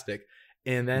fantastic.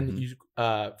 And then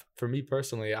for me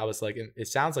personally, I was like, and it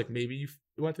sounds like maybe you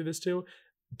went through this too.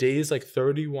 Days like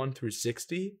 31 through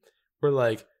 60 were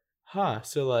like,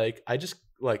 so like I just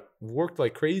like worked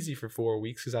like crazy for 4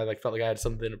 weeks because I like felt like I had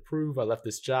something to prove. I left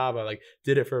this job. I like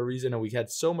did it for a reason, and we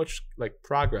had so much like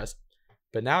progress.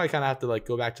 But now I kind of have to like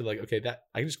go back to like, okay, that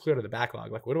I can just clear out the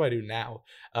backlog. Like, what do I do now?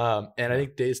 And I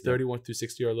think days 31 through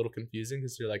 60 are a little confusing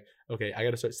because you're like, okay, I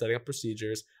got to start setting up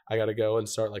procedures. I got to go and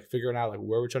start like figuring out like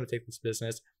where we're trying to take this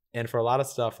business. And for a lot of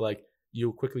stuff, like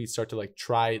you quickly start to like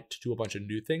try to do a bunch of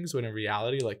new things when in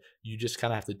reality, like you just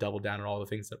kind of have to double down on all the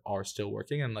things that are still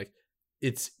working. And like,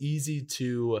 it's easy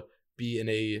to be in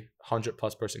a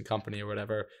 100+ person company or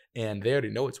whatever, and they already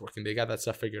know it's working. They got that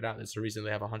stuff figured out. That's the reason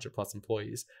they have 100+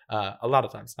 employees. A lot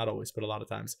of times, not always, but a lot of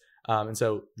times. And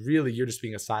so really you're just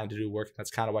being assigned to do work. That's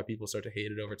kind of why people start to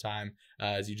hate it over time,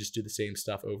 as you just do the same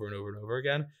stuff over and over and over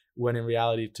again. When in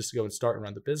reality, just to go and start and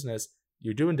run the business,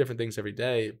 you're doing different things every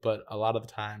day. But a lot of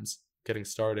the times getting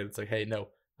started, it's like, hey, no,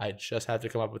 I just have to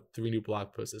come up with 3 new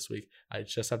blog posts this week. I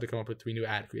just have to come up with 3 new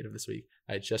ad creative this week.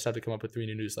 I just have to come up with 3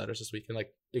 new newsletters this week. And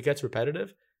like, it gets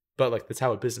repetitive, but like, that's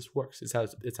how a business works. It's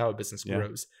how a business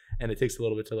grows. And it takes a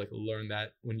little bit to like learn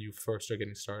that when you first start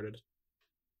getting started.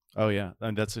 Oh yeah.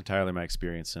 And that's entirely my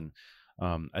experience. And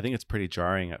I think it's pretty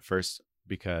jarring at first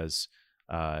because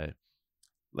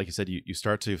like you said, you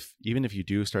start to, even if you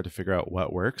do start to figure out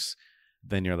what works,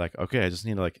 then you're like, okay, I just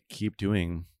need to like keep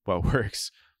doing what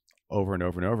works over and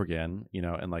over and over again, you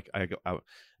know. And like I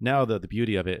now the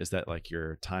beauty of it is that like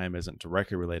your time isn't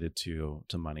directly related to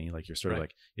money. Like you're sort of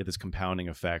like, you have this compounding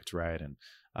effect, right? And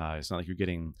it's not like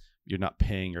you're not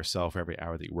paying yourself for every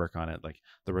hour that you work on it. Like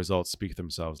the results speak for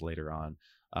themselves later on.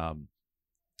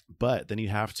 But then you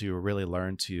have to really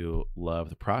learn to love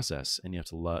the process, and you have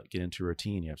to get into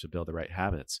routine. You have to build the right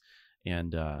habits.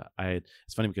 And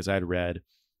it's funny because I had read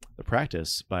The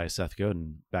Practice by Seth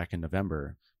Godin back in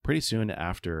November, pretty soon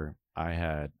after I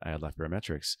had left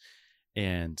Barometrics.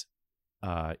 And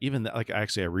even like I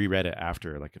reread it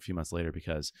after like a few months later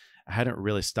because it hadn't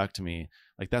really stuck to me.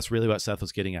 Like that's really what Seth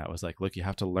was getting at, was like, look, you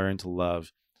have to learn to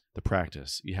love the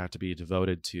practice. You have to be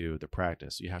devoted to the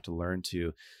practice. You have to learn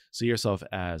to see yourself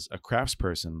as a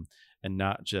craftsperson and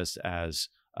not just as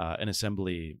an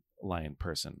assembly line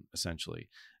person, essentially.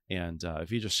 And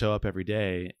if you just show up every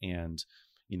day and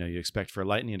you expect for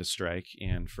lightning to strike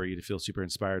and for you to feel super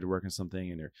inspired to work on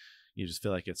something, and you just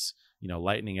feel like it's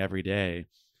lightning every day,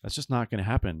 that's just not going to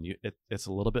happen. It's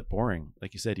a little bit boring.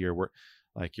 Like you said, you're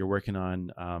working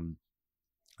on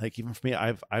like, even for me,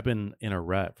 I've been in a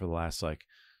rut for the last like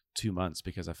 2 months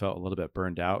because I felt a little bit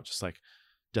burned out, just like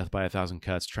death by a thousand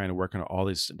cuts, trying to work on all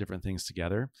these different things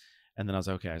together. And then I was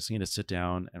like, okay, I just need to sit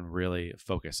down and really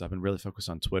focus. I've been really focused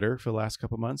on Twitter for the last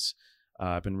couple of months.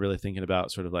 I've been really thinking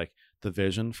about sort of like the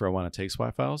vision for I Want to Take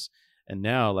Swipe Files. And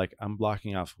now like I'm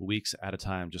blocking off weeks at a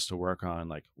time just to work on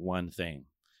like one thing.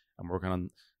 I'm working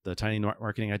on the Tiny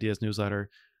Marketing Ideas newsletter.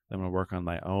 Then I'm going to work on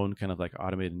my own kind of like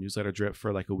automated newsletter drip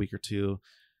for like a week or two.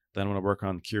 Then I'm going to work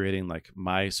on curating like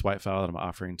my swipe file that I'm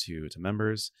offering to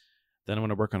members. Then I'm going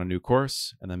to work on a new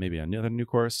course, and then maybe another new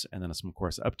course, and then some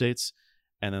course updates.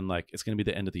 And then like, it's going to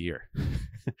be the end of the year.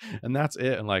 And that's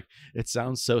it. And like, it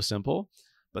sounds so simple,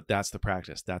 but that's the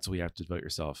practice. That's what you have to devote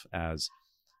yourself as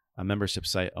a membership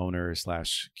site owner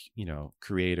 /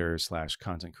 creator /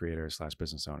 content creator /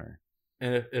 business owner.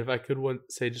 And if I could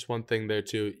say just one thing there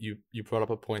too, you brought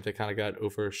up a point that kind of got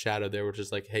overshadowed there, which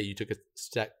is like, hey, you took a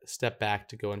step back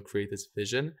to go and create this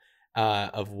vision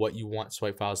of what you want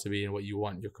Swipe Files to be and what you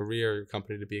want your career, your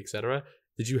company to be, etc.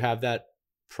 Did you have that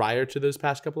prior to those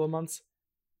past couple of months?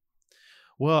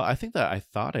 Well, I think that I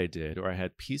thought I did, or I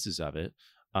had pieces of it.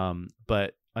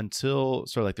 But until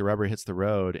sort of like the rubber hits the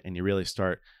road and you really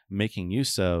start making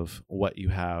use of what you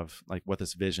have, like what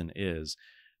this vision is,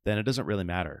 then it doesn't really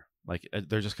matter. Like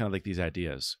they're just kind of like these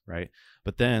ideas, right?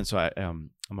 But then, so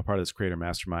I'm a part of this creator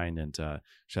mastermind, and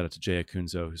shout out to Jay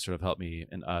Akunzo, who sort of helped me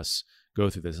and us go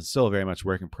through this. It's still very much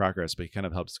work in progress, but he kind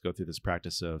of helped us go through this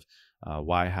practice of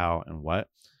why, how, and what.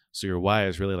 So your why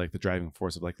is really like the driving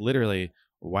force of like literally,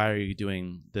 why are you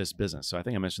doing this business? So I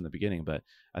think I mentioned in the beginning, but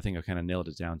I think I kind of nailed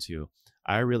it down to,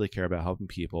 I really care about helping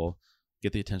people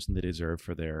get the attention they deserve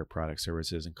for their products,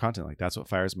 services, and content. Like that's what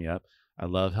fires me up. I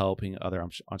love helping other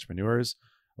entrepreneurs.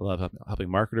 I love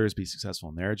helping marketers be successful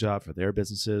in their job for their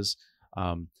businesses.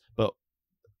 But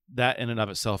that in and of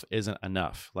itself isn't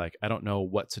enough. Like, I don't know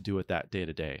what to do with that day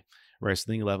to day. Whereas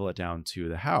then you level it down to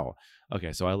the how.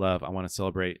 Okay, so I want to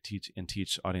celebrate,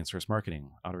 teach audience first marketing,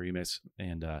 auto remix,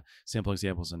 and sample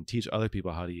examples, and teach other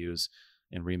people how to use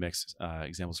and remix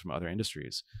examples from other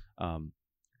industries. I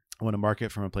want to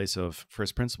market from a place of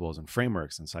first principles and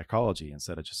frameworks and psychology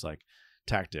instead of just like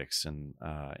tactics and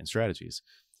strategies.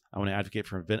 I want to advocate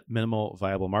for minimal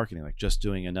viable marketing, like just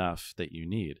doing enough that you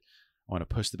need. I want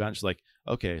to push the boundaries, like,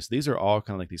 okay, so these are all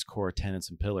kind of like these core tenets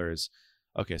and pillars.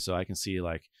 Okay, so I can see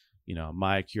like,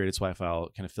 my curated SWI file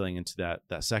kind of filling into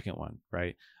that second one,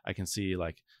 right? I can see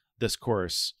like this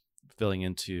course filling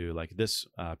into like this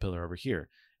pillar over here.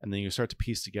 And then you start to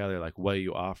piece together like what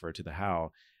you offer to the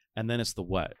how, and then it's the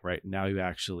what, right? Now you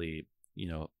actually,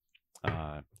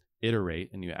 iterate,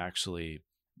 and you actually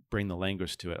bring the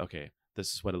language to it. Okay,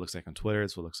 this is what it looks like on Twitter.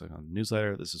 This is what it looks like on the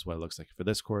newsletter. This is what it looks like for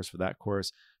this course, for that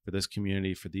course, for this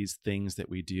community, for these things that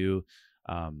we do,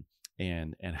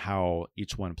 and how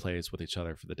each one plays with each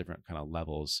other for the different kind of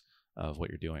levels of what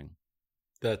you're doing.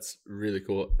 That's really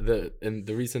cool. The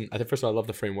reason, I think, first of all, I love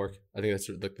the framework. I think that's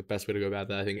like the best way to go about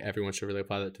that. I think everyone should really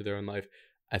apply that to their own life.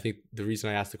 I think the reason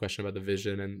I asked the question about the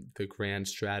vision and the grand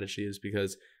strategy is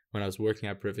because when I was working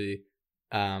at Privy,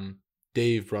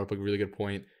 Dave brought up a really good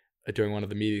point during one of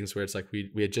the meetings where it's like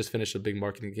we had just finished a big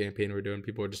marketing campaign we were doing.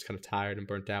 People were just kind of tired and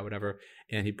burnt out, whatever.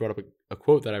 And he brought up a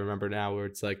quote that I remember now where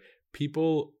it's like,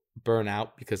 people burn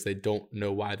out because they don't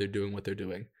know why they're doing what they're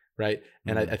doing, right?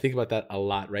 And I think about that a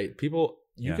lot, right? People,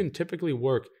 you can typically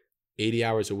work 80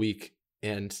 hours a week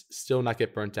and still not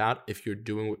get burnt out if you're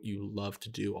doing what you love to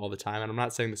do all the time. And I'm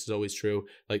not saying this is always true.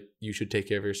 Like, you should take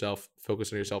care of yourself,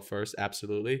 focus on yourself first,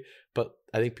 absolutely. But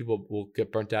I think people will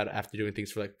get burnt out after doing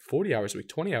things for like 40 hours a week,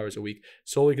 20 hours a week,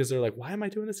 solely because they're like, why am I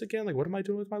doing this again? Like, what am I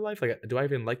doing with my life? Like, do I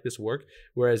even like this work?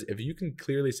 Whereas if you can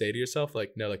clearly say to yourself,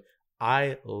 like, no, like,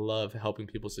 I love helping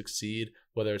people succeed,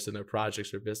 whether it's in their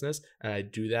projects or business. And I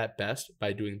do that best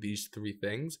by doing these 3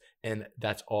 things. And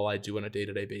that's all I do on a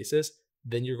day-to-day basis.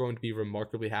 Then you're going to be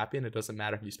remarkably happy. And it doesn't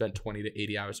matter if you spend 20 to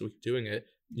 80 hours a week doing it.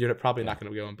 You're probably not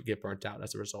going to go and get burnt out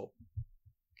as a result.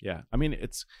 Yeah. I mean,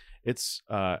 it's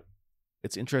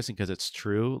interesting because it's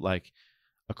true, like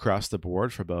across the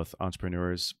board for both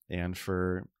entrepreneurs and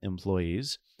for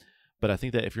employees. But I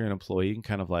think that if you're an employee, you can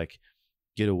kind of like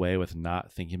get away with not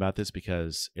thinking about this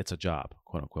because it's a job,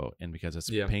 quote unquote, and because it's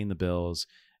paying the bills,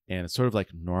 and it's sort of like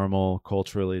normal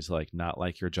culturally to like not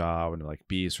like your job and like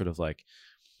be sort of like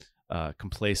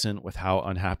complacent with how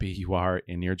unhappy you are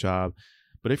in your job.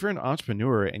 But if you're an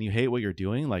entrepreneur and you hate what you're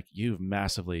doing, like, you've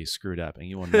massively screwed up, and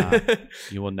you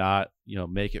will not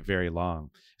make it very long,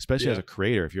 especially as a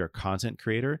creator. If you're a content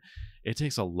creator, it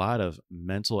takes a lot of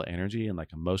mental energy and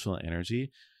like emotional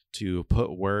energy to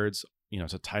put words,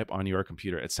 to type on your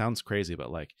computer. It sounds crazy,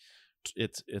 but like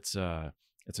it's a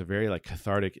very like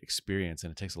cathartic experience,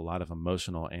 and it takes a lot of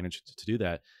emotional energy to do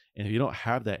that. And if you don't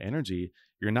have that energy,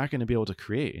 you're not going to be able to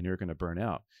create, and you're going to burn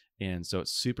out. And so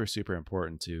it's super, super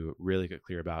important to really get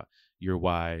clear about your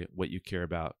why, what you care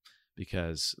about,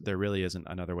 because there really isn't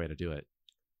another way to do it.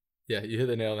 Yeah, you hit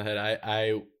the nail on the head.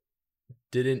 I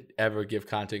didn't ever give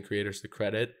content creators the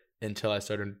credit until I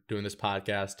started doing this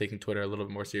podcast, taking Twitter a little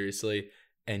bit more seriously.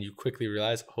 And you quickly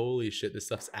realize, holy shit, this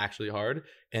stuff's actually hard.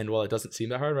 And while it doesn't seem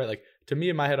that hard, right? Like, to me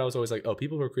in my head, I was always like, oh,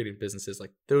 people who are creating businesses, like,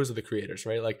 those are the creators,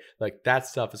 right? Like that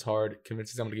stuff is hard.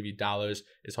 Convincing someone to give you dollars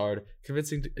is hard.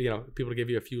 Convincing, people to give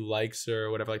you a few likes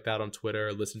or whatever like that on Twitter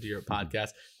or listen to your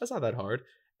podcast, that's not that hard.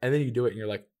 And then you do it and you're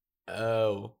like,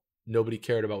 oh, nobody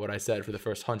cared about what I said for the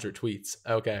first 100 tweets.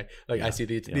 Okay. Like, I see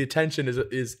the attention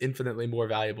is infinitely more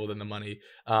valuable than the money.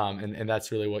 And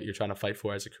that's really what you're trying to fight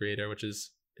for as a creator, which is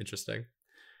interesting.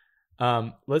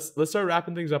 Let's start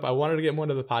wrapping things up. I wanted to get more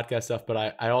into the podcast stuff,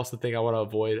 but I also think I want to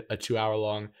avoid a 2-hour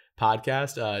long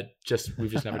podcast. We've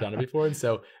just never done it before. And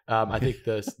so, I think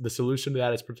the solution to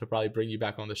that is to probably bring you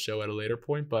back on the show at a later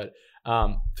point. But,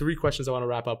 3 questions I want to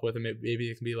wrap up with, and maybe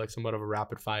it can be like somewhat of a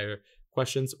rapid fire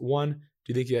questions. 1, do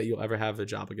you think that you'll ever have a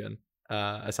job again?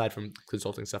 Aside from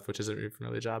consulting stuff, which isn't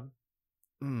really a job.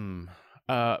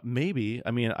 Maybe. I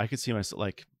mean, I could see myself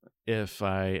like, if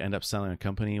I end up selling a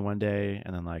company one day,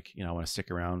 and then like, I want to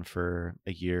stick around for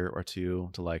a year or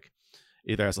 2 to like,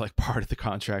 either as like part of the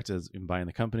contract as in buying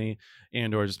the company,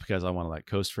 and or just because I want to like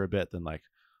coast for a bit, then like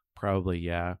probably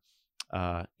yeah.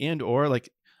 And or like,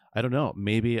 I don't know,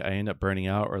 maybe I end up burning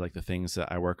out, or like the things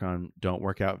that I work on don't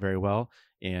work out very well,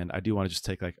 and I do want to just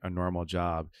take like a normal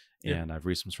job, and I've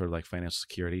reached some sort of like financial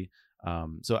security.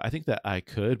 So I think that I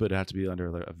could, but it had to be under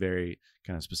a very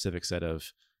kind of specific set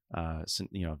of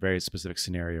very specific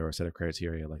scenario or set of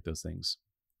criteria, like those things.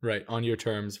 Right. On your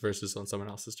terms versus on someone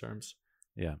else's terms.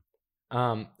 Yeah.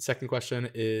 Second question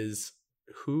is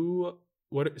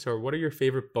what are your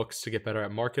favorite books to get better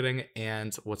at marketing?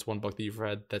 And what's one book that you've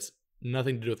read that's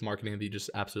nothing to do with marketing that you just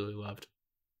absolutely loved?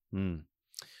 Mm.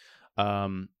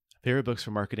 Um, Favorite books for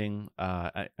marketing,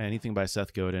 anything by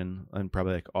Seth Godin, and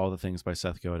probably like all the things by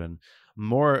Seth Godin,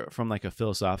 more from like a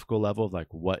philosophical level of like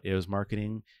what is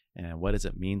marketing and what does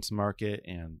it mean to market,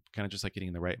 and kind of just like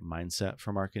getting the right mindset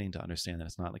for marketing to understand that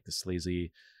it's not like the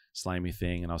sleazy, slimy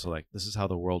thing. And also like, this is how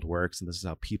the world works and this is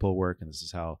how people work. And this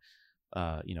is how,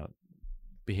 you know,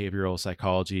 behavioral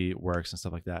psychology works and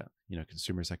stuff like that, you know,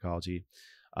 consumer psychology.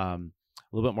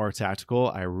 A little bit more tactical,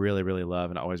 I really, really love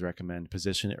and always recommend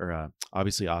Position, or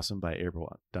Obviously Awesome by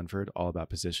April Dunford, all about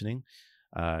positioning.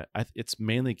 It's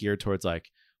mainly geared towards like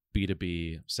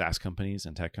B2B SaaS companies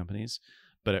and tech companies,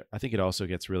 but I think it also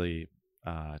gets really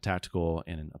tactical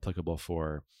and applicable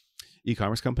for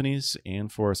e-commerce companies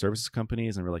and for services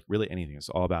companies, and really anything. It's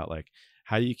all about like,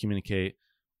 how do you communicate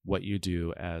what you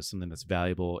do as something that's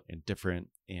valuable and different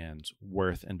and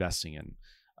worth investing in.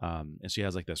 And she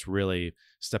has like this really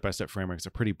step-by-step framework. It's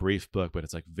a pretty brief book, but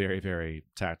it's like very, very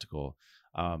tactical.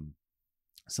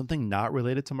 Something not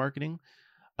related to marketing.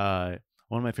 One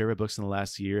of my favorite books in the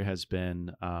last year has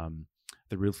been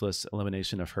The Ruthless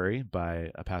Elimination of Hurry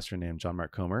by a pastor named John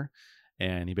Mark Comer.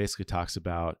 And he basically talks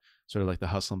about sort of like the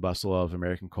hustle and bustle of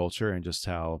American culture, and just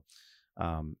how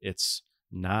it's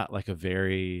not like a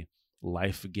very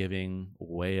life-giving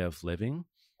way of living.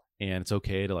 And it's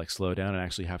okay to like slow down and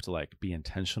actually have to like be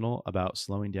intentional about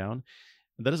slowing down.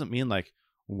 And that doesn't mean like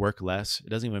work less. It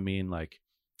doesn't even mean like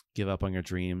give up on your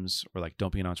dreams, or like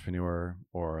don't be an entrepreneur,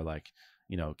 or like,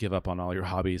 you know, give up on all your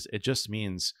hobbies. It just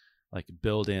means like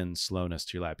build in slowness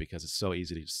to your life, because it's so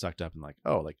easy to get sucked up and like,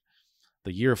 oh, like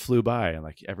the year flew by, and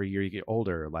like every year you get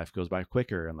older, life goes by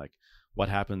quicker. And like, what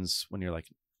happens when you're like,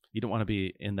 you don't want to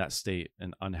be in that state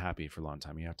and unhappy for a long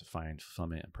time. You have to find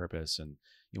fulfillment and purpose, and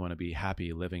you want to be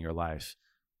happy living your life,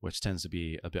 which tends to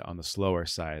be a bit on the slower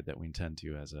side that we tend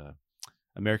to as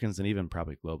Americans, and even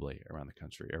probably globally around the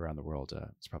country, around the world.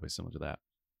 It's probably similar to that.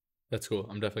 That's cool.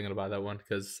 I'm definitely going to buy that one,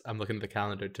 because I'm looking at the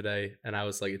calendar today and I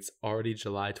was like, it's already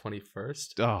July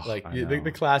 21st. Oh, like I know.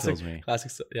 the classic, Kills me.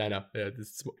 yeah, I know. Yeah,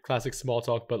 this classic small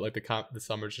talk, but like the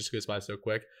summer just goes by so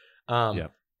quick. Yeah.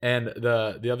 And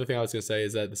the other thing I was going to say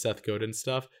is that the Seth Godin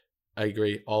stuff, I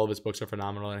agree. All of his books are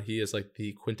phenomenal. And he is like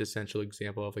the quintessential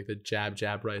example of like the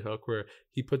jab, right hook, where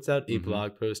he puts out a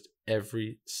blog post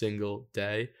every single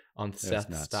day on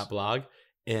Seth's blog.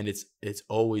 And it's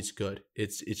always good.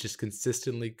 It's just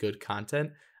consistently good content.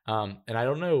 And I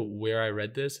don't know where I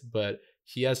read this, but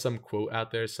he has some quote out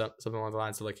there, something along the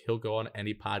lines of like, he'll go on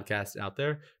any podcast out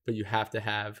there, but you have to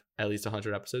have at least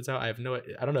 100 episodes out. I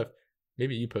don't know if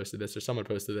maybe you posted this or someone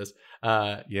posted this.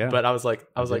 Yeah. But I was like,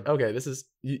 okay, this is,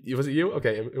 was it you?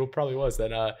 Okay, it probably was.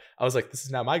 Then I was like, this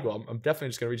is now my goal. I'm definitely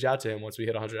just gonna reach out to him once we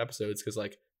hit 100 episodes, because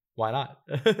like, why not?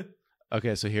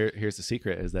 Okay, so here's the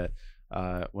secret: is that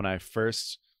when I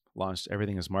first launched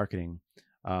Everything is Marketing,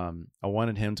 I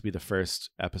wanted him to be the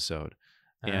first episode.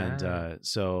 And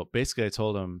so basically I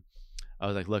told him, I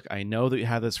was like, look, I know that you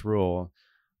have this rule,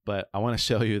 but I want to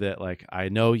show you that like, I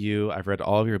know you, I've read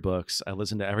all of your books, I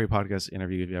listened to every podcast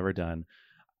interview you've ever done,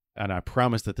 and I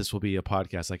promise that this will be a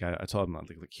podcast. Like I told him, like,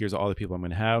 here's all the people I'm going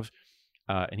to have.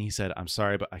 And he said, I'm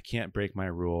sorry, but I can't break my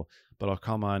rule, but I'll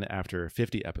come on after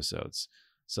 50 episodes.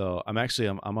 So I'm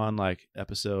on like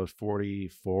episode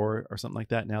 44 or something like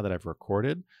that now that I've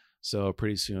recorded. So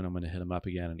pretty soon I'm going to hit him up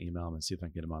again and email him and see if I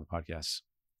can get him on the podcast.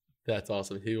 That's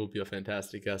awesome. He will be a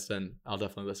fantastic guest, and I'll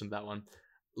definitely listen to that one.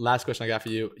 Last question I got for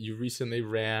you. You recently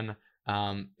ran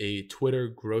a Twitter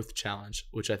growth challenge,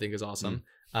 which I think is awesome.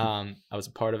 I was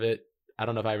a part of it. I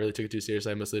don't know if I really took it too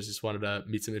seriously. I mostly just wanted to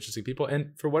meet some interesting people.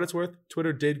 And for what it's worth,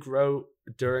 Twitter did grow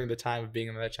during the time of being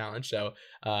in that challenge. So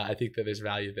I think that there's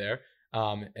value there.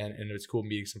 And it was cool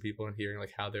meeting some people and hearing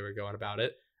like how they were going about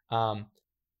it.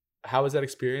 How was that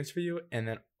experience for you? And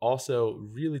then also,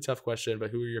 really tough question,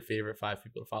 but who are your favorite 5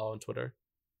 people to follow on Twitter?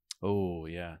 Oh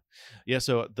yeah.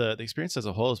 So the experience as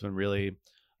a whole has been really,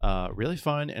 really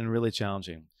fun and really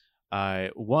challenging. I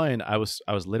was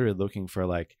literally looking for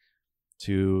like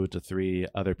 2 to 3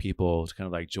 other people to kind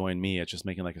of like join me at just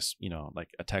making like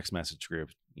a text message group,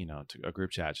 to a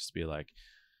group chat, just to be like,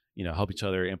 help each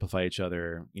other, amplify each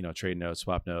other, trade notes,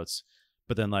 swap notes.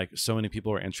 But then like so many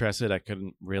people were interested, I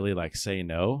couldn't really like say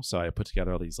no. So I put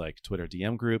together all these like Twitter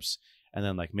DM groups, and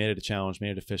then like made it a challenge,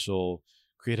 made it official,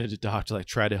 created a doc to like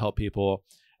try to help people,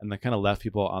 and then kind of left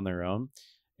people on their own.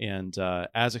 And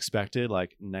as expected,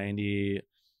 like 95%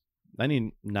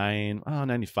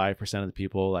 of the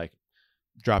people like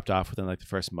dropped off within like the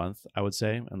first month, I would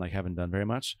say, and like haven't done very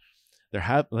much.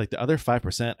 like the other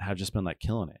 5% have just been like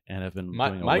killing it and have been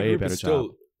doing a my way group better is job. still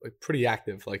like pretty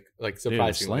active, like Dude,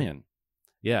 surprisingly. slaying.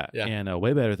 Yeah. And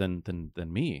way better than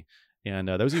me. And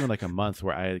there was even like a month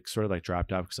where I sort of like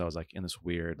dropped out because I was like in this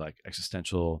weird like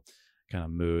existential kind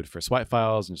of mood for swipe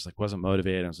files and just like wasn't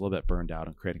motivated. I was a little bit burned out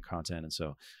on creating content. And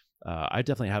so I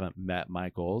definitely haven't met my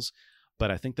goals,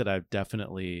 but I think that I've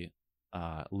definitely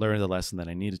learned the lesson that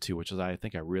I needed to, which is I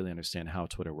think I really understand how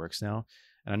Twitter works now.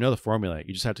 And I know the formula.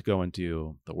 You just have to go and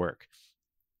do the work.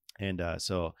 And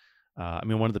so, I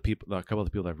mean, a couple of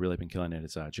the people that have really been killing it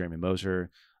is Jeremy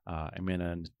Moser,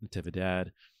 Amanda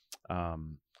Natividad.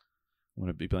 I'm going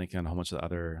to be blanking on a whole bunch of the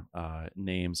other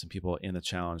names and people in the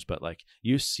challenge, but like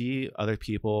you see other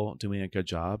people doing a good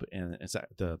job and it's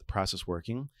the process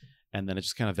working. And then it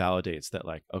just kind of validates that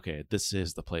like, okay, this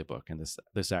is the playbook and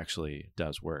this actually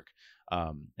does work.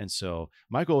 And so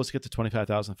my goal was to get to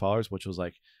 25,000 followers, which was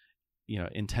like,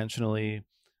 intentionally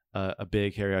a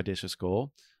big, hairy, audacious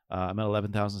goal. I'm at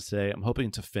 11,000 today. I'm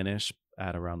hoping to finish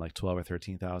at around like 12 or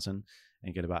 13,000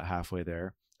 and get about halfway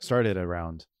there. Started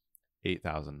around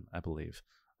 8,000, I believe.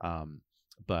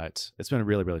 But it's been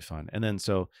really, really fun. And then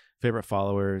so favorite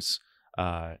followers,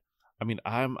 I mean,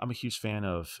 I'm a huge fan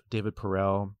of David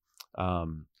Perel,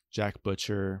 Jack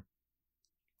Butcher,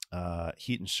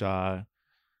 Heaton Shaw.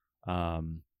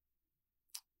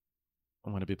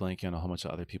 I'm going to be blanking on a whole bunch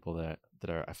of other people that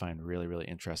I find really, really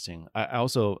interesting. I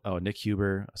also, Nick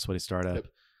Huber, Sweaty Startup.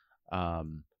 Yep.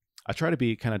 I try to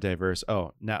be kind of diverse.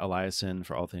 Nat Eliason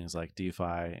for all things like DeFi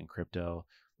and crypto.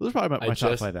 Those are probably my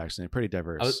top 5 actually. Pretty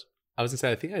diverse. I was gonna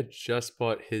say I think I just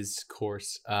bought his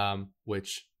course,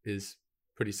 which is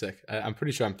pretty sick. I'm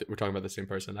pretty sure we're talking about the same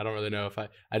person. I don't really know if I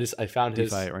found DeFi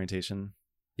his orientation.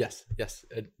 Yes.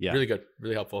 Yeah. Really good,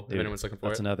 really helpful. Dude, if anyone's looking for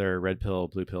that's it. another red pill,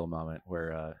 blue pill moment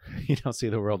where you don't see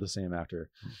the world the same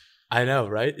after. I know,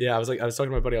 right? Yeah, I was talking to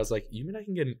my buddy. I was like, you mean I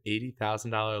can get an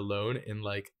 $80,000 loan in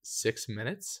like 6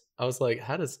 minutes? I was like,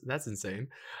 that's insane.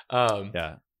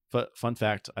 Yeah. But fun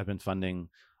fact, I've been funding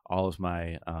all of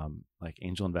my like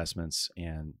angel investments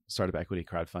and startup equity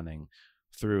crowdfunding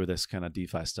through this kind of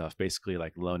DeFi stuff, basically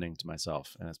like loaning to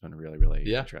myself. And it's been really,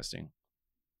 really interesting.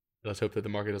 Let's hope that the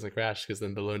market doesn't crash because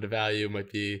then the loan to value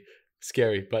might be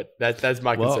scary. But that's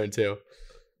my concern too.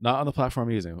 Not on the platform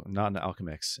I'm using, not in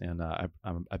Alchemix. And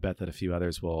I bet that a few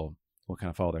others will kind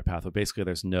of follow their path. But basically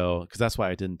there's because that's why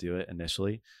I didn't do it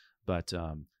initially. But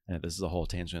and this is a whole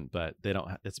tangent, but they don't,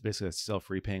 it's basically a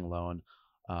self-repaying loan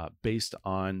based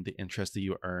on the interest that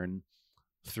you earn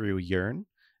through Yearn.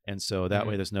 And so that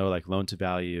way there's no like loan to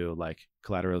value, like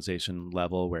collateralization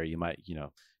level where you might,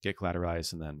 get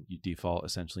collateralized and then you default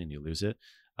essentially and you lose it.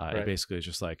 Right. It basically is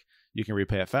just like you can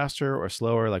repay it faster or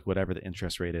slower, like whatever the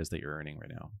interest rate is that you're earning right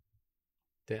now.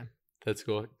 Damn, that's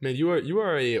cool, man. You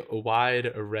are a wide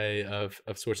array of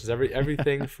sources.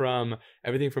 Everything from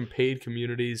paid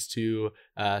communities to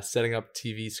setting up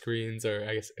TV screens, or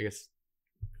I guess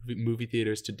movie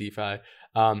theaters, to DeFi.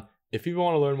 If people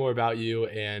want to learn more about you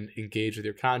and engage with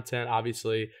your content,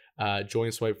 obviously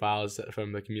join Swipe Files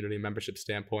from the community membership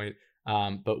standpoint.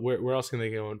 But where else can they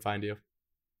go and find you?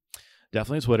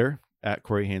 Definitely Twitter at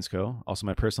Corey Haines Co. Also,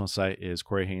 my personal site is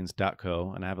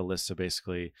coreyhaines.co, and I have a list of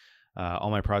basically all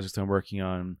my projects that I'm working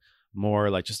on, more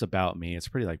like just about me. It's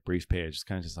a pretty like brief page. It's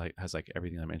kind of just like has like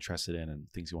everything I'm interested in and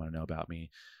things you want to know about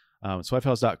me.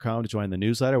 Swipefiles.com to join the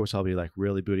newsletter, which I'll be like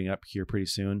really booting up here pretty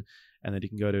soon. And then you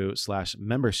can go to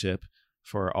 /membership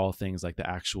for all things like the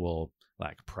actual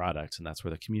like product. And that's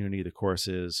where the community, the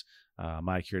courses,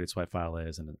 my curated swipe file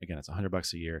is. And again, it's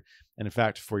 $100 a year. And in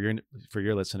fact, for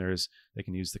your listeners, they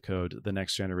can use the code The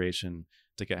Next Generation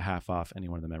to get half off any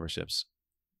one of the memberships.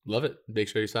 Love it. Make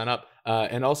sure you sign up.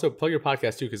 And also plug your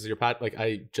podcast too, because like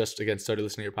I just again started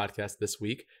listening to your podcast this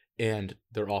week and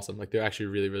they're awesome. Like they're actually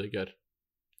really, really good.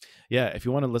 Yeah. If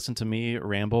you want to listen to me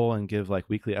ramble and give like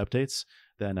weekly updates,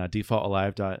 then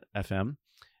defaultalive.fm.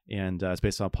 And it's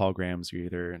based on Paul Graham's You're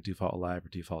Either Default Alive or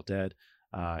Default Dead.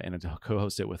 And I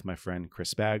co-host it with my friend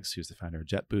Chris Baggs, who's the founder of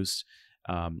JetBoost.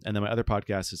 And then my other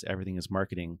podcast is Everything is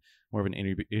Marketing, more of an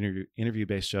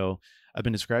interview-based show. I've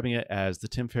been describing it as the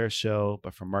Tim Ferriss show,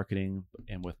 but for marketing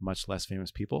and with much less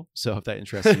famous people. So if that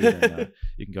interests you, then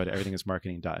you can go to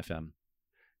everythingismarketing.fm.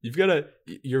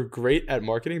 You're great at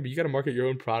marketing, but you got to market your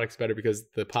own products better because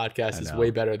the podcast is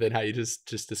way better than how you just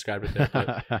described it there.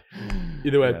 But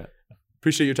either way,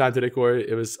 appreciate your time today, Corey.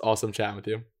 It was awesome chatting with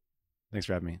you. Thanks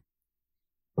for having me.